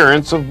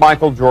disappearance of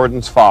Michael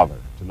Jordan's father.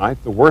 Tonight,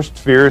 the worst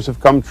fears have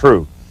come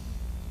true.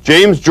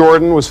 James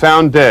Jordan was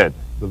found dead,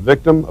 the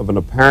victim of an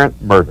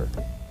apparent murder.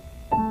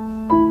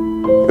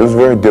 It was a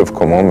very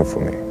difficult moment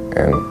for me,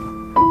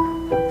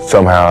 and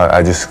somehow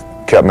I just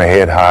kept my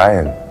head high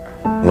and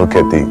looked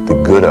at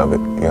the good of it,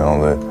 you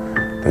know,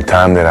 the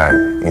time that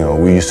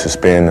we used to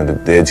spend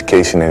and the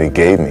education that he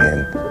gave me,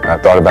 and I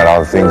thought about all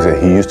the things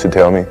that he used to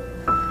tell me,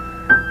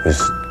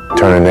 just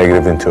turn a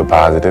negative into a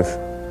positive,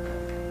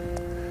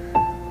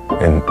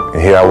 and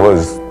here I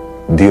was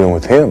dealing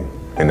with him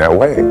in that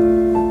way.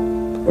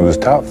 It was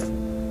tough.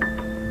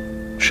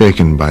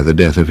 Shaken by the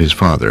death of his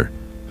father,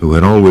 who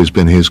had always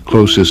been his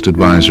closest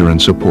advisor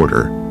and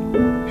supporter,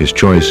 his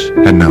choice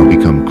had now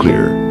become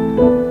clear,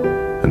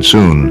 and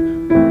soon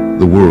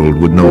the world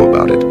would know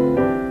about it.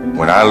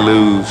 When I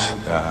lose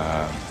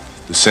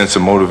the sense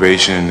of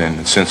motivation and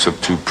the sense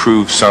of to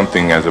prove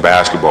something as a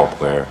basketball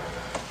player,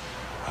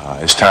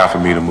 it's time for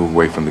me to move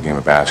away from the game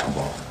of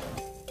basketball.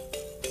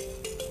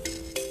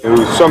 It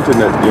was something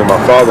that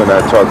my father and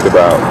I talked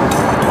about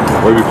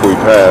way before he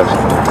passed.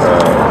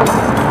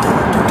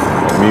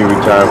 Me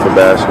retiring from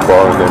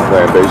basketball and then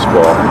playing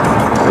baseball.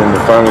 And the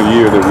final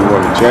year that we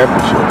won the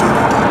championship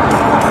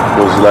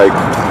was like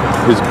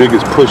his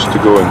biggest push to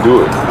go and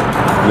do it.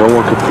 No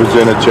one could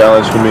present a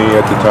challenge for me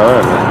at the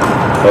time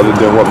other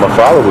than what my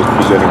father was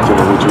presenting to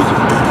me, which was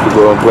to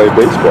go and play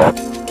baseball.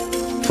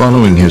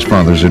 Following his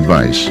father's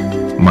advice,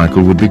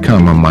 Michael would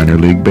become a minor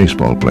league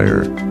baseball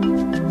player.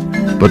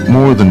 But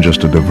more than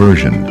just a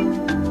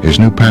diversion, his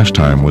new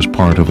pastime was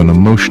part of an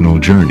emotional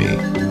journey.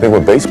 I think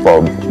what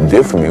baseball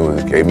did for me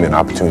was it gave me an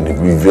opportunity to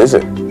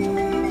revisit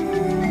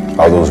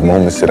all those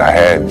moments that I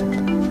had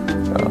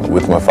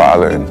with my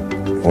father.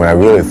 And when I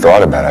really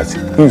thought about it, I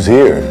said, he was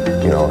here.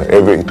 You know,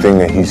 everything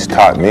that he's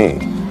taught me,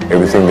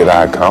 everything that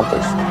I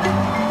accomplished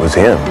was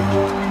him.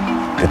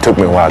 It took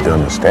me a while to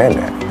understand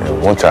that.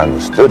 And once I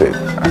understood it,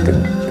 I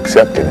could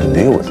accept it and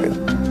deal with it.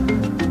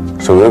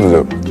 So it was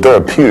a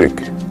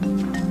therapeutic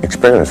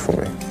experience for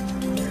me.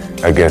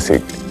 I guess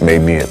it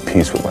made me at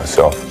peace with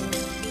myself.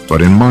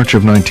 But in March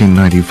of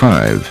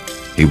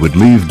 1995, he would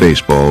leave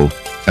baseball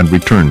and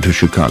return to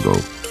Chicago.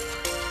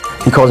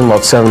 He calls him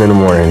about 7 in the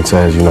morning and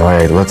says,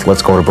 hey, let's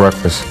go to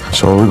breakfast.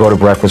 So we go to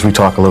breakfast, we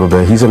talk a little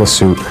bit. He's in a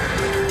suit,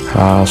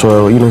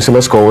 So, he said,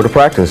 let's go over to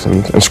practice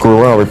and screw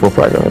around before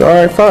practice. All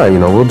right, fine,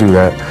 we'll do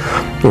that.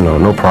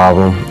 No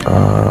problem.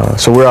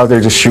 So we're out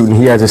there just shooting.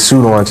 He has his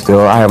suit on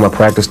still. I have my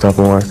practice stuff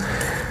on.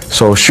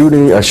 So a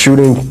shooting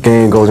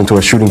game goes into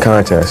a shooting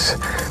contest.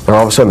 But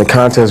all of a sudden the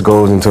contest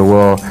goes into,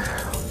 well,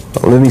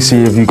 let me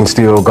see if you can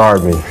still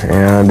guard me.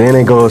 And then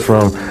it goes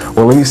from,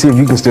 well, let me see if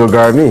you can still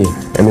guard me.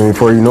 And then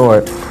before you know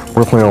it,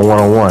 we're playing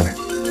one-on-one.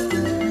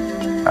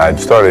 I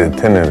started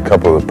attending a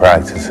couple of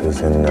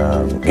practices and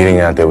getting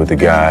out there with the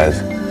guys,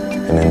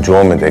 and the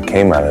enjoyment that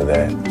came out of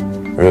that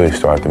really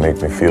started to make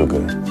me feel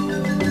good.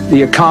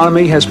 The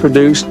economy has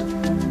produced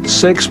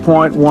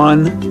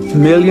 6.1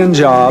 million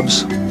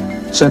jobs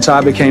since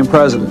I became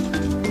president.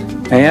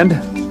 And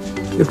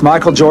if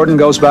Michael Jordan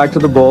goes back to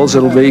the Bulls,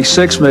 it'll be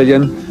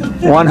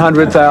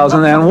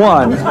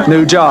 6,100,001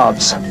 new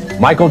jobs.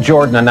 Michael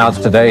Jordan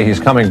announced today he's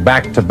coming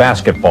back to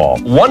basketball.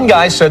 One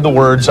guy said the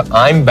words,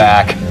 "I'm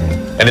back,"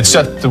 and it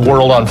set the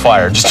world on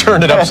fire, just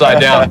turned it upside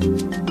down.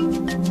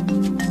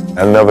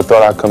 I never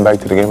thought I'd come back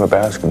to the game of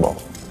basketball.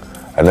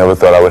 I never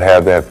thought I would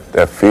have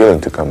that feeling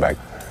to come back.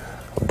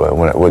 But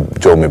what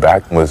drove me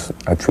back was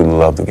I truly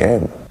loved the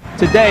game.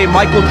 Today,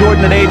 Michael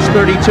Jordan at age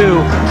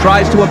 32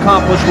 tries to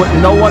accomplish what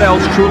no one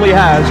else truly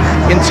has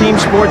in team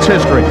sports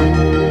history.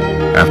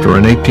 After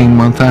an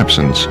 18-month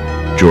absence,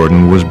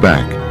 Jordan was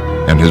back,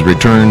 and his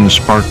return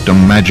sparked a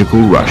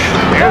magical rush.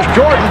 Here's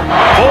Jordan.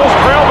 Bulls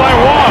trail by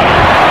one.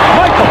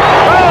 Michael.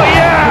 Oh,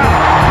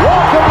 yeah.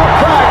 Welcome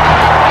back,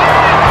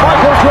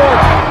 Michael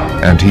Jordan.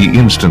 And he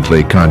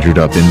instantly conjured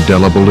up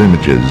indelible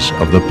images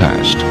of the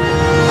past.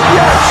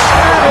 Yes,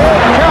 and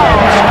it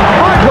counts.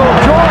 Michael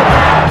Jordan.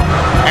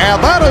 And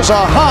that is a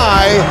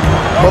high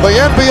for the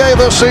NBA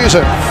this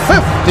season.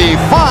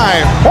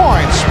 55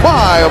 points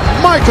by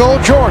Michael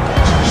Jordan.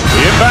 The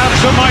inbounds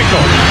to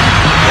Michael.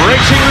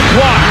 Racing the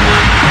clock.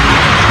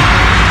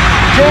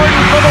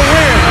 Jordan for the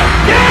win.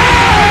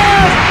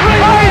 Yes!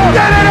 He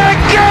did it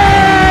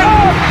again!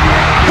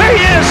 He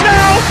is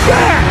now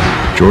back!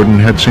 Jordan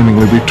had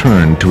seemingly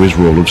returned to his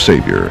role of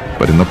savior,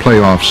 but in the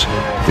playoffs,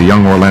 the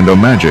young Orlando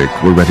Magic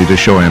were ready to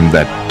show him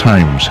that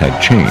times had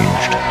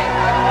changed.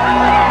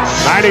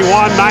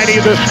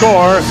 91-90 the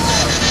score.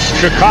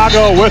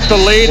 Chicago with the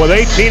lead with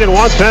 18 and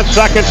 1/10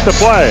 seconds to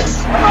play.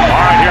 All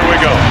right, here we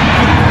go.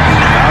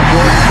 Now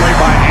Jordan played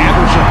by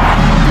Anderson.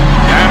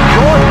 And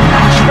Jordan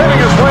spinning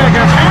his way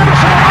against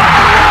Anderson.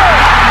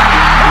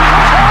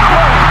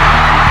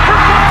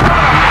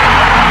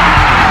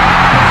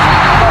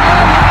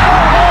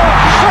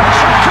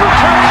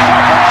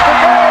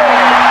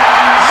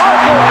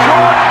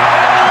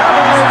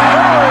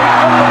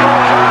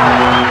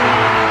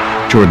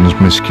 Jordan's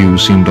miscue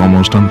seemed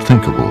almost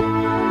unthinkable,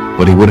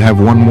 but he would have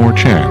one more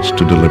chance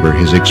to deliver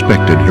his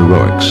expected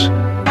heroics.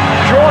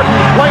 Jordan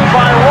played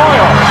by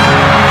Royal.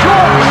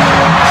 Jordan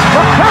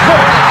for Pippen.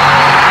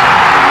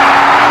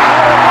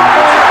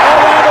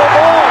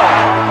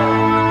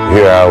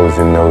 Here I was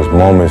in those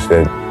moments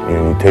that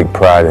you take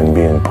pride in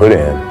being put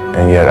in,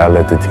 and yet I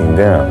let the team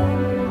down.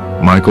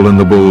 Michael and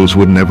the Bulls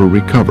would never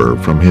recover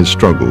from his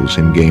struggles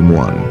in Game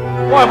 1.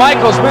 Boy,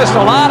 Michael's missed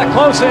a lot of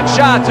close-in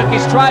shots, and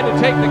he's tried to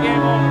take the game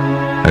on.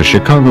 As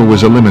Chicago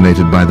was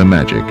eliminated by the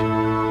Magic,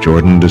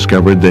 Jordan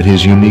discovered that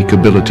his unique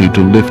ability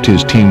to lift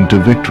his team to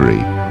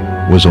victory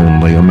was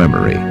only a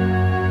memory.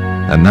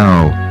 And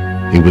now,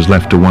 he was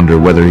left to wonder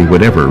whether he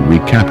would ever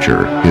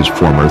recapture his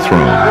former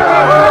throne.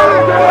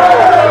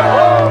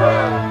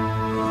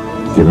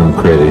 Give him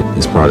credit,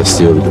 he's probably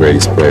still the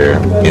greatest player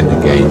in the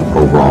game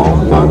overall,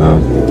 but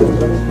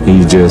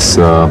he just,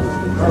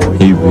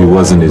 he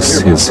wasn't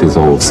his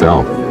old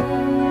self.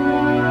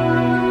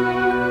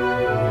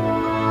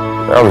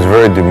 I was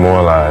very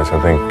demoralized, I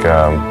think,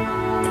 and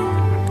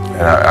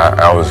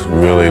I was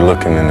really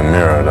looking in the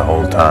mirror the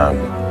whole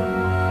time.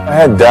 I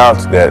had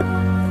doubts that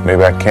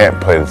maybe I can't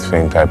play the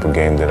same type of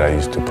game that I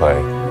used to play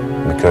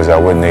because I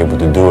wasn't able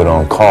to do it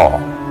on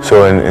call.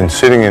 So in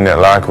sitting in that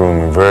locker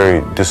room and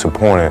very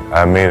disappointed,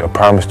 I made a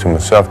promise to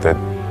myself that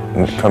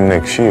come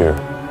next year,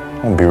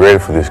 I'm going to be ready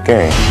for this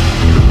game.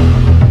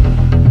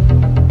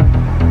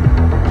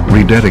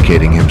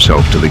 Rededicating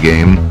himself to the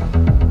game,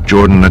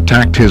 Jordan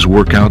attacked his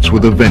workouts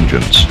with a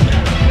vengeance,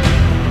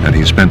 and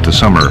he spent the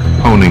summer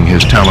honing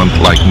his talent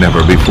like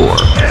never before.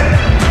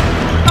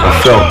 I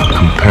felt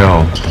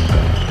compelled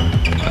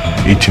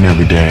each and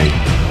every day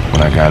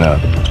when I got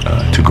up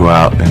to go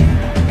out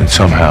and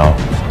somehow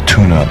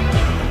tune up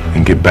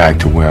and get back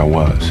to where I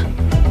was.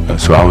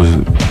 So I was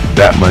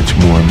that much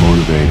more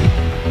motivated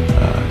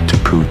to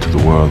prove to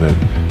the world that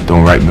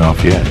don't write me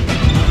off yet.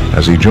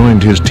 As he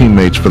joined his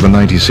teammates for the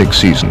 '96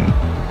 season,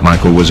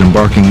 Michael was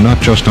embarking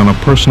not just on a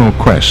personal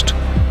quest,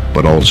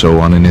 but also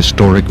on an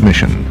historic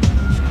mission.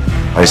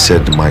 I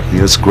said to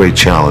Michael, it's a great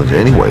challenge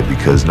anyway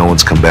because no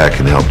one's come back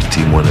and helped the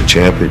team win a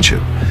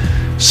championship.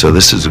 So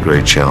this is a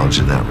great challenge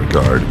in that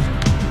regard.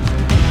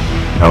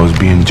 I was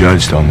being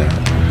judged on that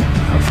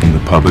from the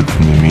public,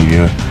 from the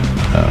media,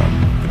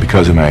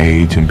 because of my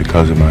age and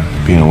because of my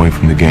being away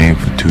from the game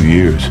for 2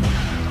 years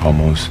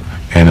almost.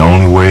 And the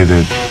only way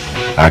that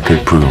I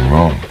could prove them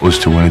wrong was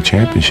to win a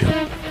championship.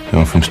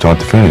 from start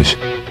to finish.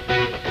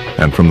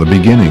 And from the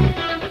beginning,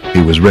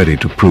 he was ready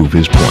to prove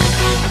his point.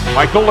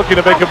 Michael looking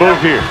to make a move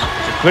here.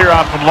 Clear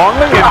out from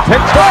Longley and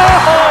takes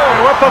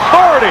with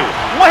authority.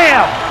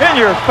 Wham! In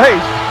your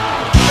face.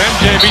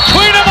 MJ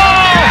between them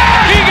all.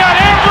 He got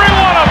every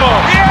one of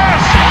them. Yes!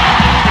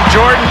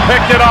 Jordan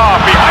picked it off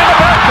behind the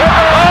back.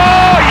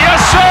 Oh, yes,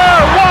 sir.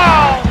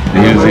 Wow!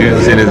 He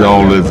was in his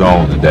own little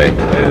zone today,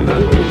 and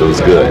it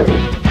was good.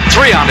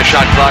 3 on the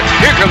shot clock.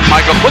 Here comes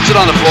Michael. Puts it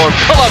on the floor.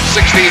 Pull up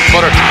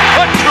 16-footer.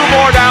 Put 2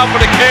 more down for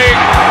the King.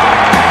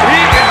 He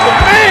is the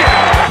man.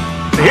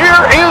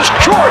 Here is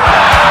Jordan.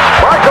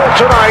 Michael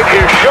tonight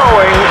is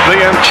showing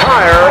the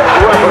entire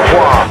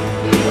repertoire.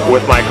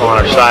 With Michael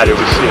on our side, it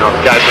was,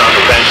 guys are on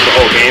the bench the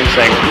whole game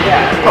saying,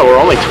 oh, we're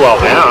only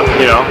 12 down,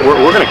 we're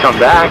going to come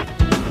back.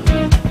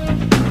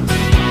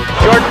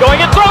 Jordan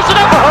going and throws it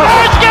up.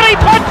 He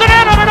puts it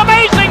in on an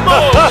amazing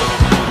move.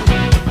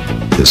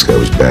 This guy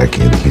was back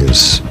in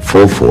his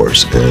full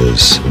force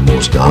as the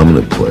most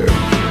dominant player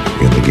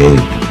in the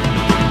game.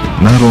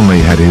 Not only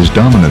had his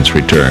dominance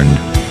returned,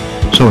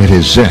 so had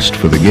his zest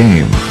for the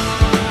game.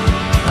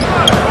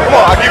 Come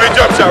on, I'll give you a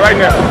jump shot right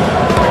now.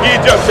 I'll give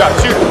you a jump shot,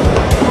 shoot it.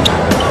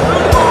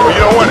 Well, you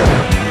don't want it.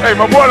 Hey,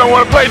 my boy don't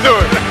want to play, do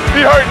it.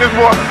 He hurting this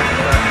boy.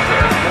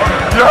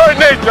 You're hurting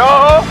Nate,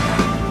 y'all.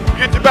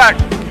 Get your back.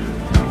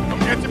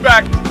 Get your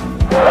back.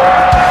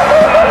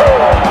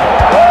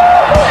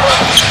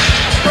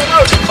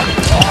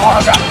 Oh,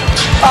 God.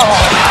 Oh.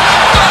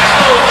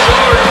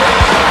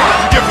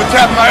 Give him a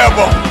tap on my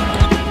elbow.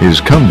 His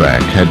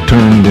comeback had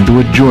turned into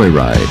a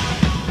joyride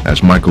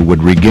as Michael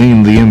would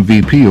regain the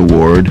MVP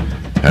award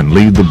and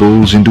lead the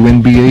Bulls into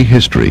NBA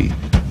history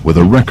with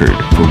a record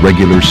for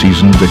regular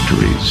season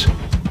victories. There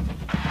it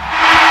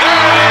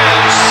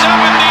is.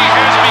 70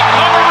 has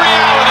become a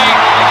reality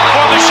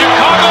for the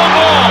Chicago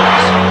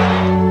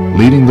Bulls.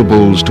 Leading the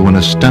Bulls to an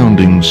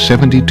astounding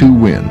 72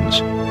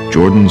 wins,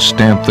 Jordan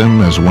stamped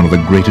them as one of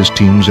the greatest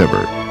teams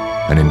ever,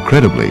 and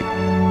incredibly,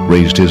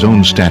 raised his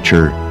own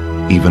stature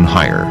even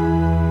higher.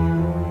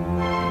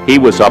 He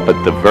was up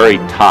at the very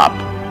top,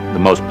 the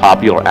most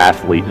popular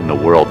athlete in the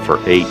world for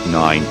 8,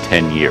 9,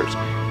 10 years.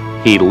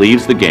 He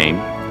leaves the game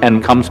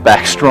and comes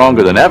back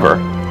stronger than ever.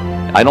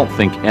 I don't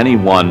think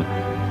anyone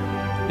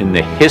in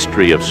the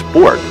history of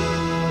sport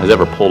has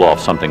ever pulled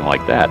off something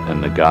like that,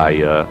 and the guy,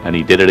 and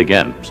he did it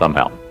again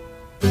somehow.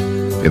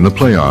 In the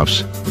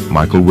playoffs,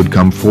 Michael would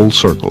come full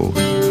circle.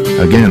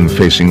 Again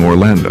facing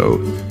Orlando,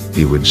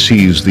 he would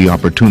seize the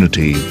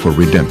opportunity for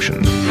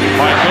redemption.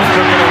 Michael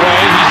took it away.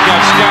 He's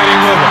got Scotty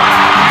with him.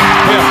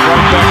 Pip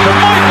right back to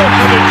Michael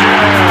for the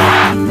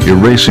jam.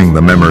 Erasing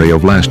the memory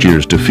of last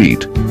year's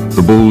defeat,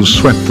 the Bulls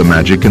swept the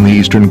Magic in the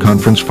Eastern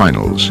Conference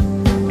Finals.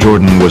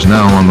 Jordan was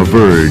now on the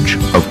verge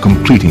of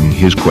completing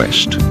his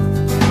quest.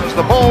 As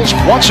the Bulls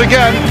once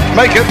again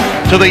make it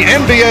to the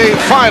NBA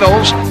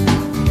Finals.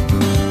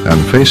 And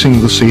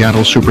facing the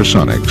Seattle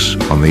Supersonics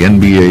on the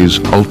NBA's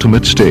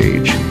ultimate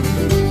stage,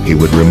 he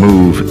would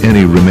remove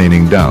any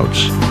remaining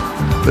doubts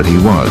that he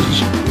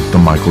was the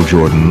Michael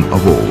Jordan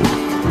of old.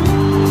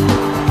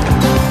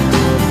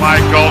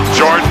 Michael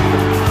Jordan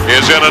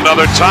is in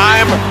another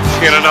time,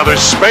 in another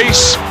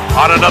space,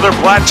 on another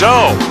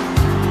plateau.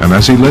 And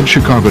as he led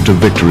Chicago to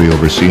victory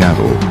over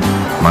Seattle,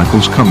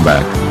 Michael's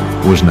comeback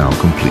was now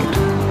complete.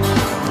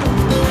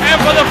 And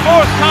for the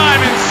 4th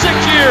time in 6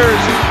 years,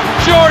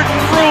 Jordan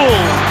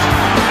rules.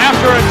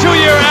 After a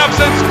 2-year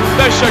absence,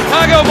 the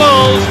Chicago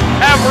Bulls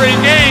have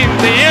regained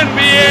the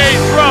NBA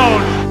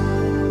throne.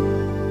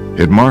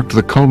 It marked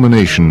the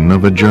culmination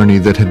of a journey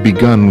that had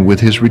begun with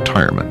his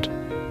retirement.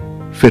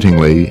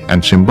 Fittingly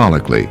and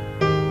symbolically,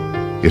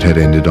 it had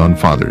ended on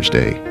Father's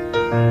Day.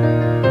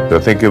 I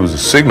think it was a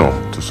signal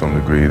to some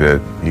degree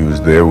that he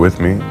was there with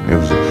me. It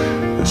was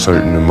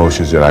certain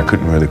emotions that I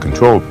couldn't really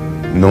control,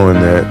 knowing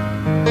that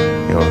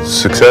the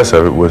success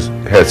of it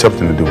had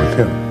something to do with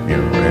him,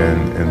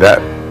 and that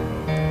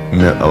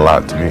meant a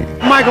lot to me.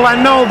 Michael, I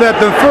know that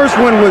the first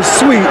one was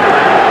sweet,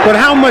 but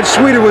how much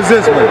sweeter was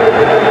this one?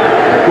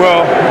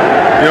 Well,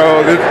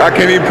 I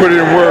can't even put it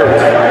in words.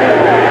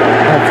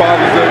 My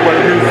Father's Day, what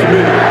it means to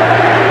me.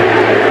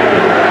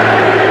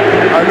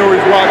 I know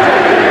he's watching.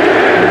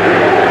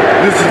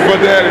 This is for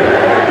Daddy.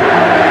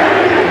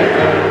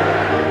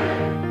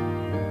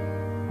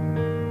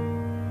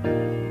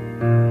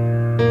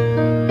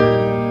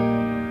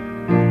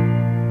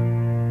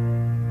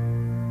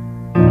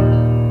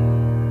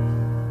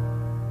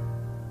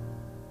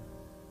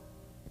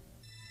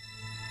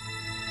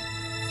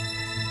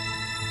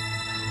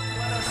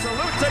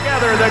 Salute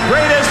together the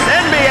greatest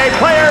NBA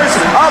players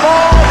of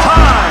all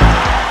time.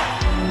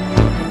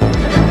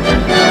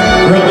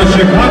 From the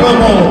Chicago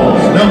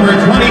Bulls, number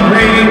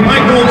 23,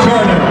 Michael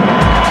Jordan.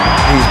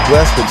 He's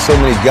blessed with so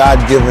many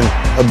God-given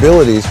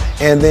abilities,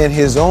 and then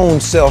his own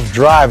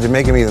self-drive to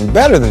make him even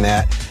better than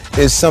that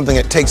is something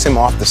that takes him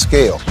off the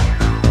scale.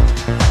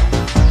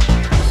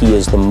 He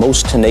is the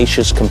most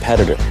tenacious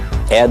competitor.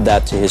 Add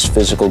that to his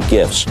physical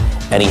gifts,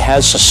 and he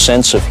has a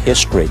sense of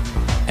history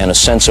and a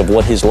sense of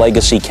what his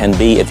legacy can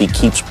be if he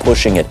keeps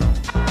pushing it.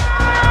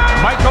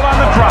 Michael on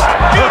the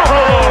drive.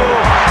 Beautiful.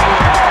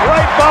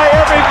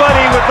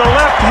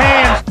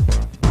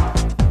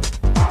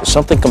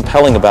 something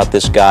compelling about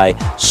this guy,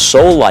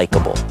 so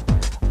likable,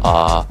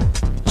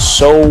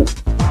 so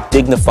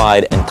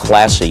dignified and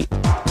classy,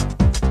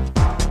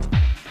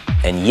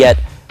 and yet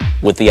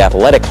with the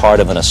athletic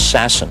heart of an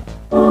assassin.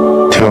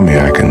 Tell me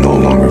I can no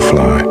longer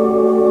fly.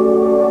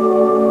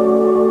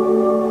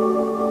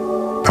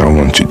 I don't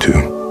want you to.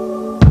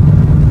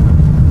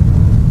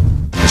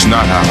 It's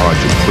not how hard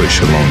you push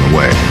along the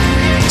way.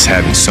 It's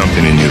having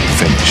something in you to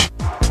finish.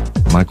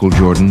 Michael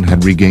Jordan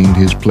had regained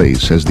his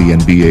place as the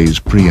NBA's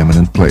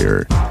preeminent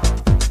player.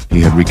 He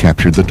had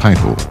recaptured the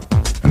title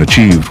and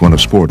achieved one of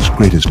sport's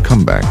greatest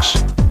comebacks.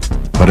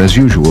 But as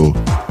usual,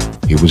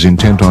 he was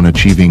intent on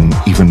achieving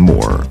even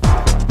more.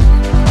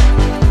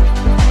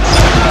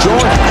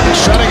 Jordan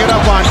setting it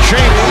up on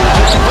Cheney.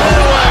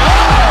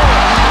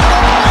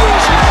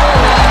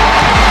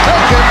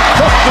 Taken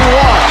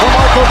 51 for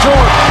Michael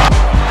Jordan.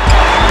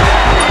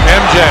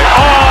 MJ.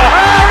 Oh,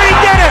 he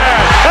did it!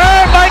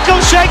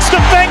 Michael shakes the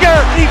finger.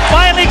 He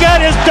finally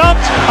got his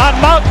dumps on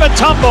Mount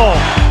Matumbo.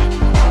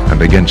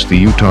 And against the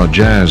Utah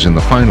Jazz in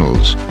the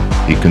finals,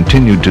 he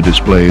continued to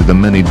display the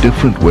many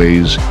different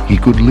ways he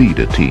could lead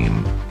a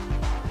team.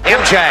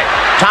 MJ,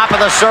 top of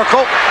the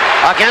circle,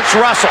 against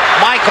Russell.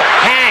 Michael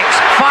hangs,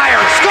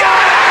 fires, score!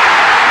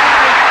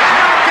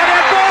 Knocked it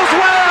in, Bulls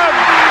win!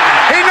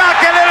 He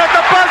knocked it in at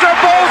the buzzer,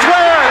 Bulls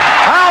win!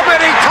 How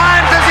many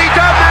times has he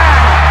done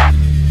that?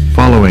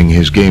 Following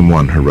his Game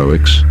 1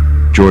 heroics,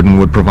 Jordan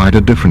would provide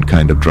a different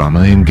kind of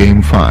drama in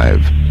Game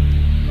 5.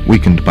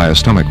 Weakened by a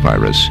stomach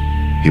virus,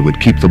 he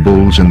would keep the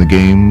Bulls in the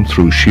game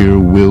through sheer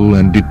will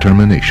and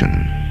determination.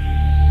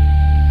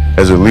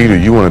 As a leader,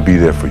 you want to be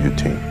there for your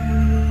team.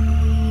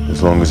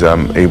 As long as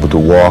I'm able to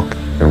walk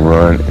and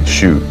run and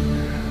shoot,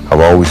 I've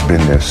always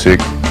been there. Sick,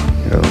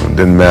 it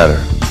didn't matter.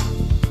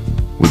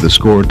 With the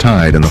score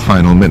tied in the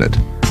final minute,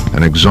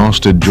 an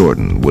exhausted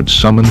Jordan would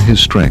summon his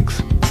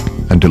strength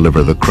and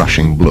deliver the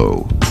crushing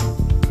blow.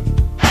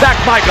 Back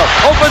Michael,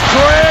 open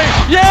three,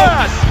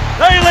 yes!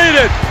 They lead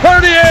it,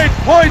 38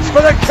 points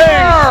for the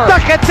Kings!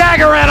 Stuck a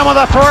dagger at him with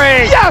a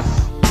three! Yes!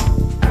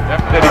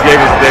 That he gave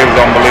us today was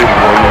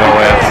unbelievable,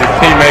 as his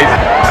teammates,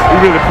 we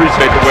really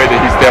appreciate the way that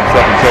he steps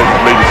up and shows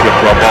his leadership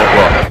to our ball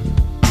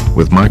club.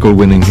 With Michael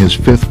winning his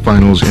 5th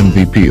Finals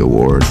MVP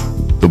award,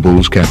 the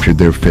Bulls captured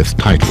their 5th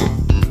title.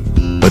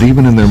 But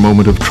even in their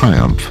moment of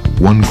triumph,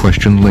 one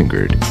question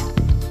lingered.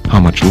 How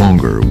much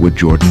longer would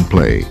Jordan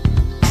play?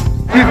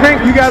 Do you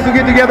think you guys will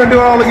get together and do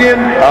it all again?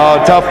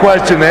 Oh, tough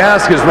question to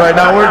ask us right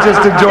now. We're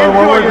just enjoying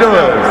what we're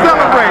doing.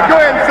 Celebrate. Go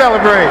ahead and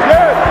celebrate.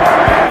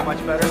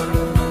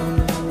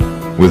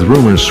 With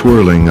rumors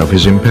swirling of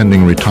his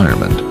impending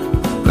retirement,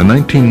 the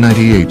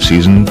 1998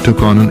 season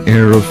took on an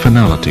air of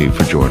finality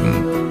for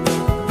Jordan.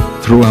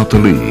 Throughout the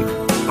league,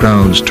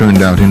 crowds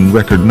turned out in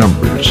record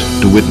numbers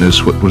to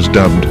witness what was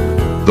dubbed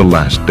the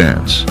Last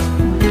Dance.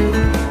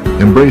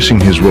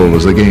 Embracing his role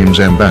as the game's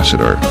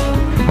ambassador,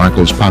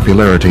 Michael's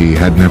popularity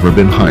had never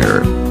been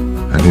higher,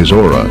 and his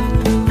aura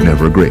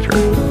never greater.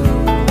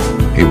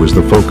 He was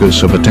the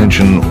focus of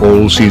attention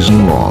all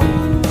season long,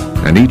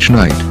 and each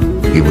night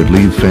he would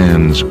leave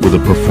fans with a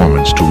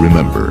performance to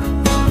remember.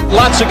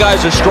 Lots of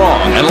guys are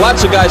strong, and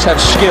lots of guys have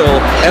skill,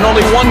 and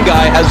only one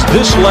guy has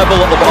this level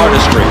of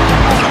artistry.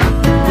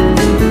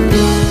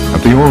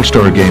 At the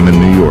All-Star Game in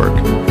New York,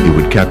 he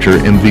would capture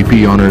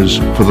MVP honors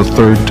for the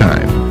 3rd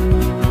time.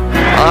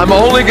 I'm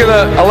only going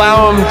to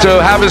allow him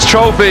to have his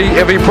trophy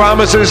if he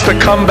promises to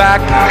come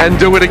back and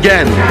do it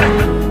again.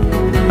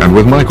 And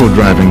with Michael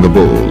driving the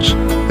Bulls,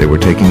 they were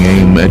taking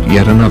aim at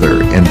yet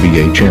another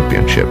NBA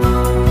championship.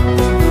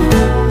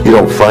 You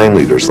don't find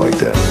leaders like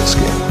that in this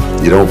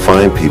game. You don't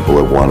find people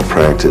that want to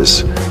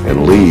practice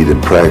and lead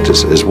in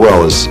practice as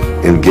well as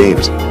in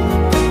games.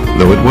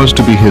 Though it was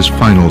to be his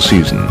final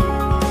season,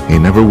 he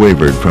never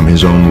wavered from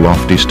his own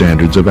lofty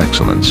standards of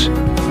excellence,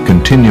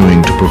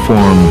 continuing to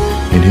perform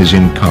in his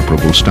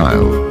incomparable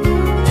style.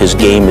 His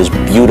game is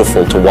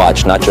beautiful to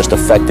watch, not just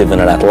effective in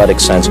an athletic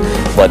sense,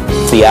 but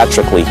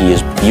theatrically he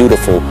is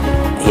beautiful.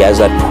 He has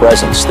that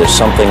presence. There's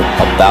something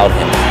about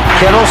him.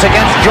 Kittles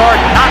against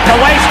Jordan, knocked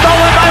away,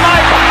 stolen by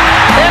Michael.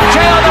 MJ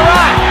on the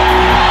right.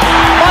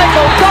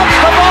 Michael dumps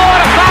the ball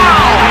and a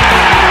foul.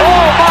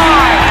 Oh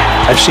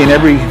my! I've seen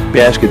every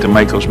basket that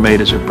Michael's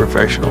made as a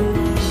professional.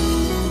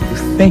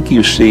 You think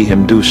you see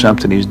him do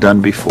something he's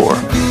done before,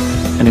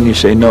 and then you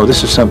say, no,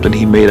 this is something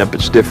he made up,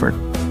 it's different.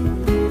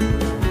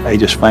 I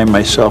just find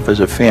myself as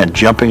a fan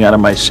jumping out of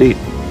my seat.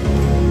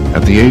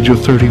 At the age of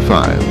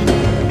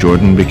 35,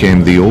 Jordan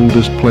became the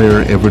oldest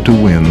player ever to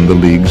win the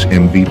league's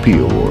MVP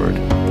award,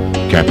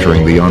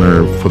 capturing the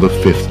honor for the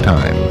 5th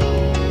time.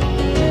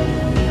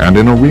 And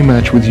in a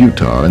rematch with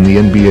Utah in the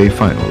NBA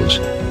Finals,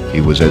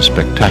 he was as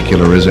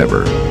spectacular as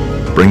ever,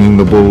 bringing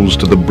the Bulls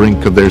to the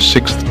brink of their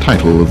 6th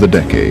title of the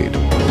decade.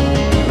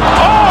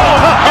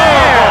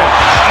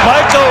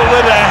 Michael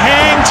with a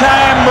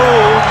hang-time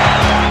move.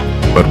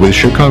 But with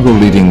Chicago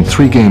leading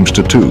 3 games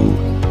to 2,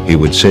 he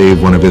would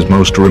save one of his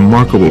most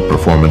remarkable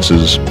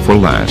performances for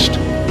last.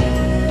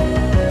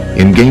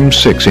 In Game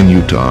 6 in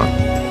Utah,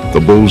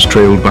 the Bulls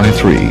trailed by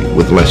 3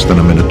 with less than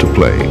a minute to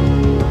play.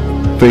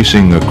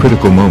 Facing a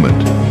critical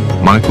moment,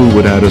 Michael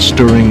would add a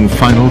stirring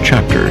final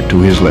chapter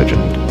to his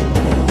legend.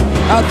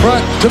 Out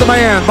front to the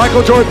man,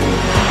 Michael Jordan.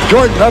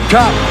 Jordan up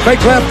top,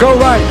 fake left, go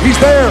right. He's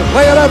there,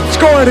 lay it up,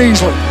 score it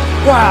easily.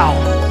 Wow.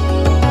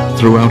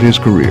 Throughout his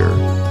career,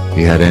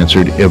 he had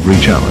answered every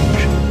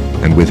challenge,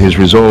 and with his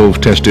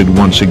resolve tested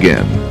once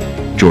again,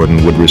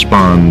 Jordan would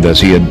respond as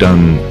he had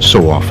done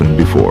so often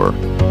before.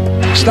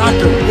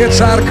 Stockton,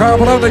 inside of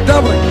Carmelo, they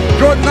double it.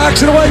 Jordan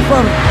knocks it away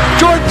from him.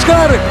 Jordan's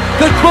got it.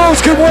 The Bulls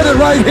can win it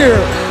right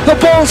here. The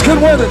Bulls can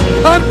win it.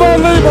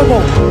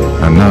 Unbelievable.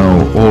 And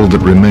now all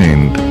that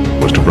remained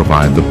was to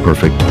provide the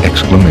perfect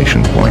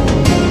exclamation point.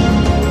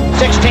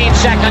 16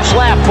 seconds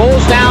left.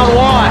 Bulls down 1.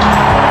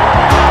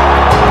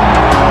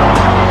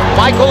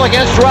 Michael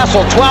against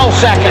Russell. 12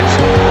 seconds.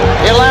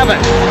 11.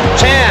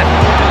 10.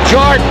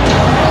 Jordan.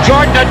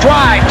 Jordan to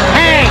drive.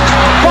 Hangs.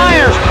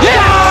 Fires.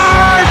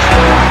 Yes!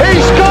 He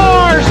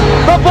scores!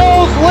 The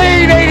Bulls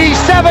lead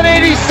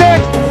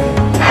 87-86.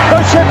 The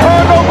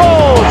Chicago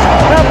Bulls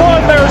have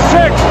won their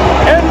 6th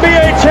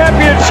NBA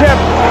championship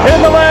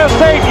in the last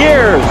 8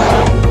 years.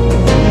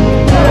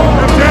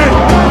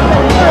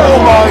 Oh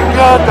my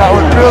God, that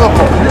was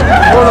beautiful.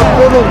 What a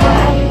beautiful.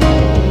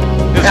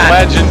 This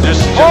legend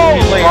just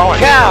holy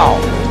cow.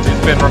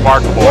 It's been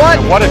remarkable.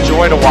 What a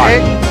joy to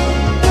watch.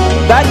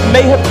 That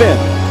may have been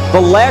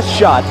the last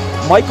shot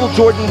Michael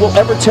Jordan will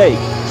ever take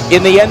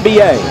in the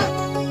NBA.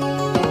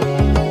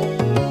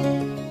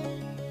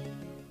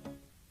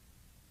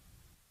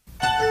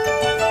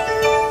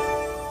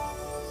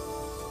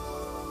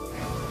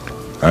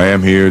 I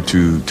am here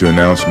to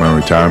announce my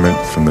retirement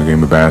from the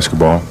game of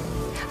basketball.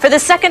 For the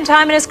second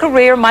time in his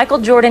career, Michael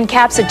Jordan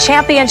caps a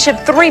championship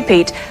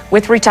three-peat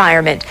with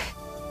retirement.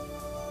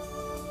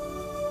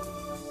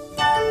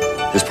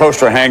 His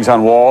poster hangs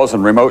on walls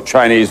in remote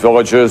Chinese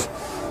villages.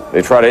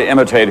 They try to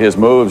imitate his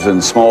moves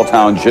in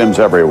small-town gyms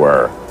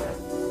everywhere.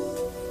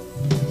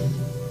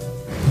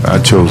 I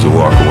chose to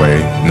walk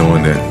away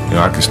knowing that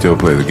I could still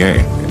play the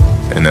game.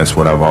 And that's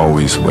what I've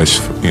always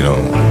wished,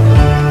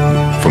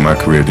 for my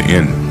career to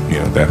end.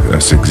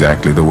 That's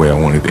exactly the way I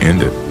wanted to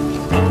end it.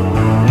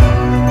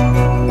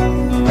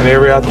 And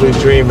every athlete's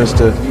dream is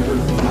to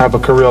have a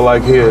career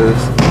like his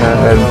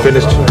and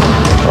finish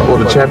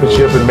with a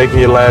championship and making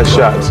your last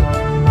shots.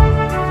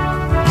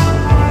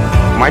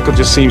 Michael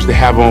just seems to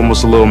have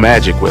almost a little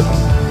magic with him.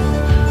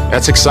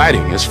 That's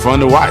exciting. It's fun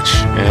to watch,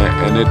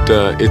 and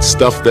it's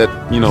stuff that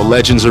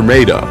legends are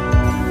made of.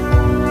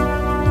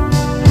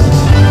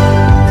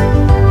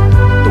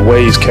 The way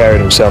he's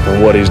carried himself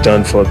and what he's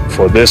done for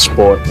this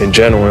sport in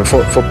general and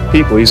for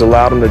people, he's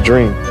allowed them to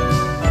dream.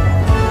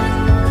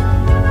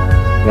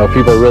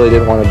 People really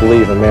didn't want to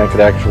believe a man could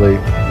actually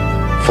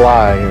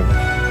fly, and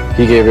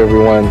he gave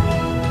everyone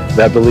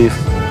that belief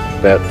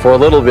that for a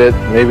little bit,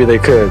 maybe they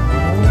could.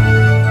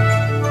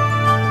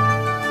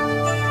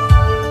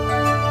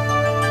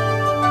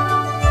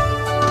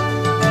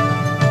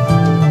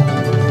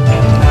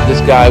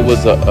 This guy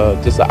was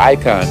just an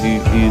icon.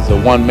 He's a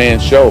one-man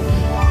show,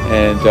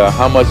 and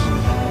how much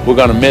we're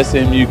going to miss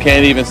him, you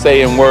can't even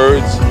say in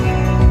words.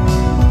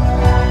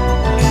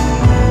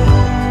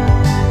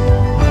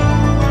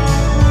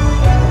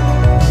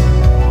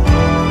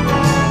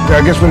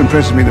 I guess what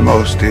impresses me the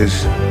most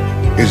is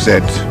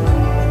that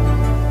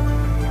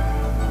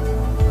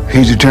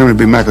he's determined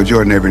to be Michael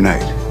Jordan every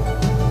night.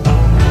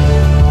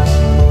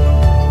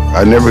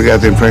 I never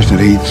got the impression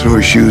that he threw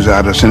his shoes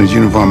out or sent his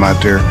uniform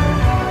out there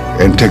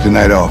and took the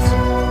night off.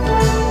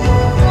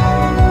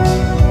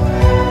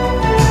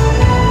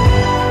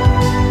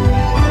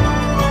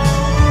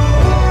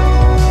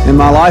 In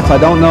my life, I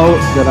don't know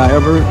that I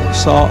ever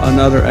saw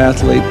another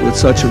athlete with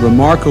such a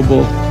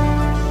remarkable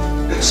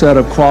set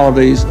of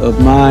qualities of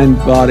mind,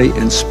 body,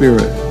 and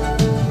spirit.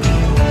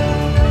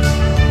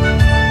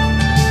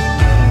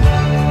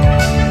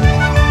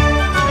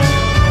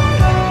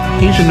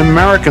 He's an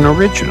American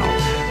original.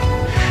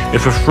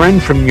 If a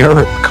friend from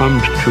Europe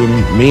comes to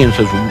me and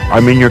says,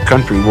 I'm in your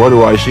country, what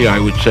do I see? I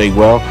would say,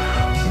 well,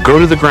 go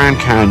to the Grand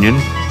Canyon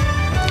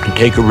and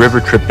take a river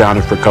trip down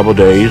it for a couple of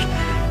days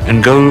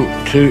and go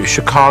to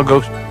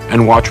Chicago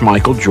and watch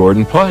Michael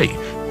Jordan play.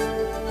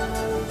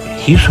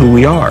 He's who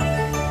we are.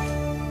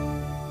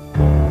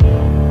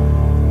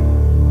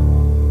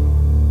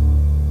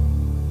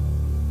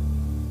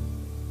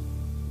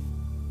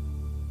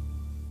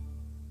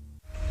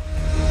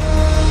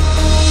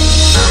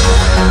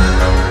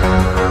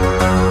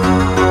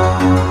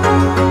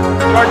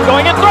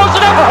 Going and throws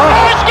it up.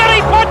 Oh, Skinny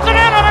puts it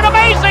in on an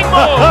amazing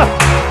move.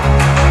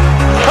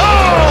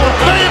 Oh,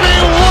 baby,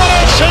 what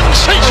a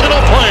sensational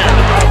player.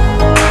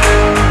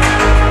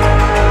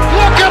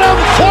 Look at him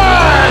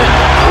fly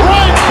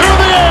right through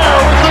the air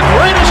with the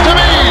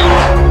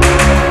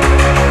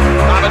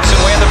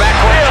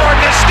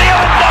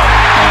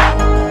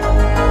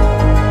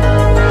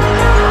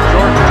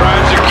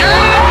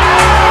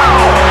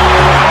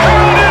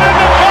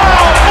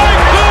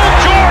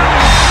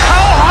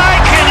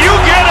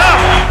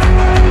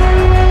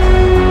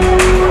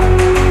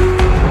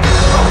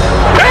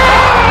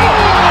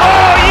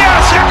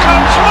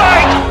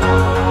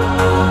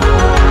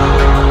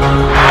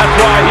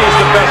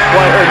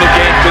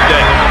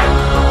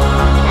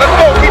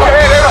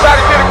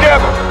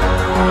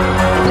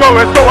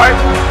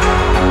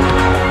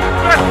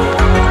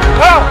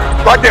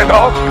Right there,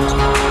 dog.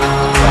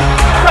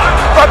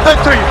 Right there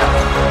to you.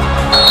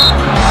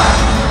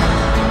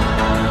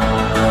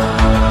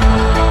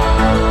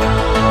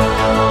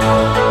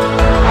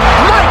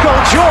 Michael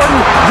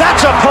Jordan,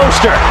 that's a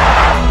poster.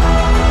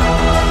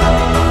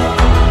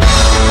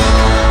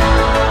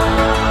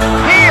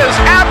 He is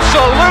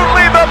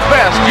absolutely the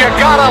best. You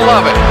gotta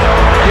love it.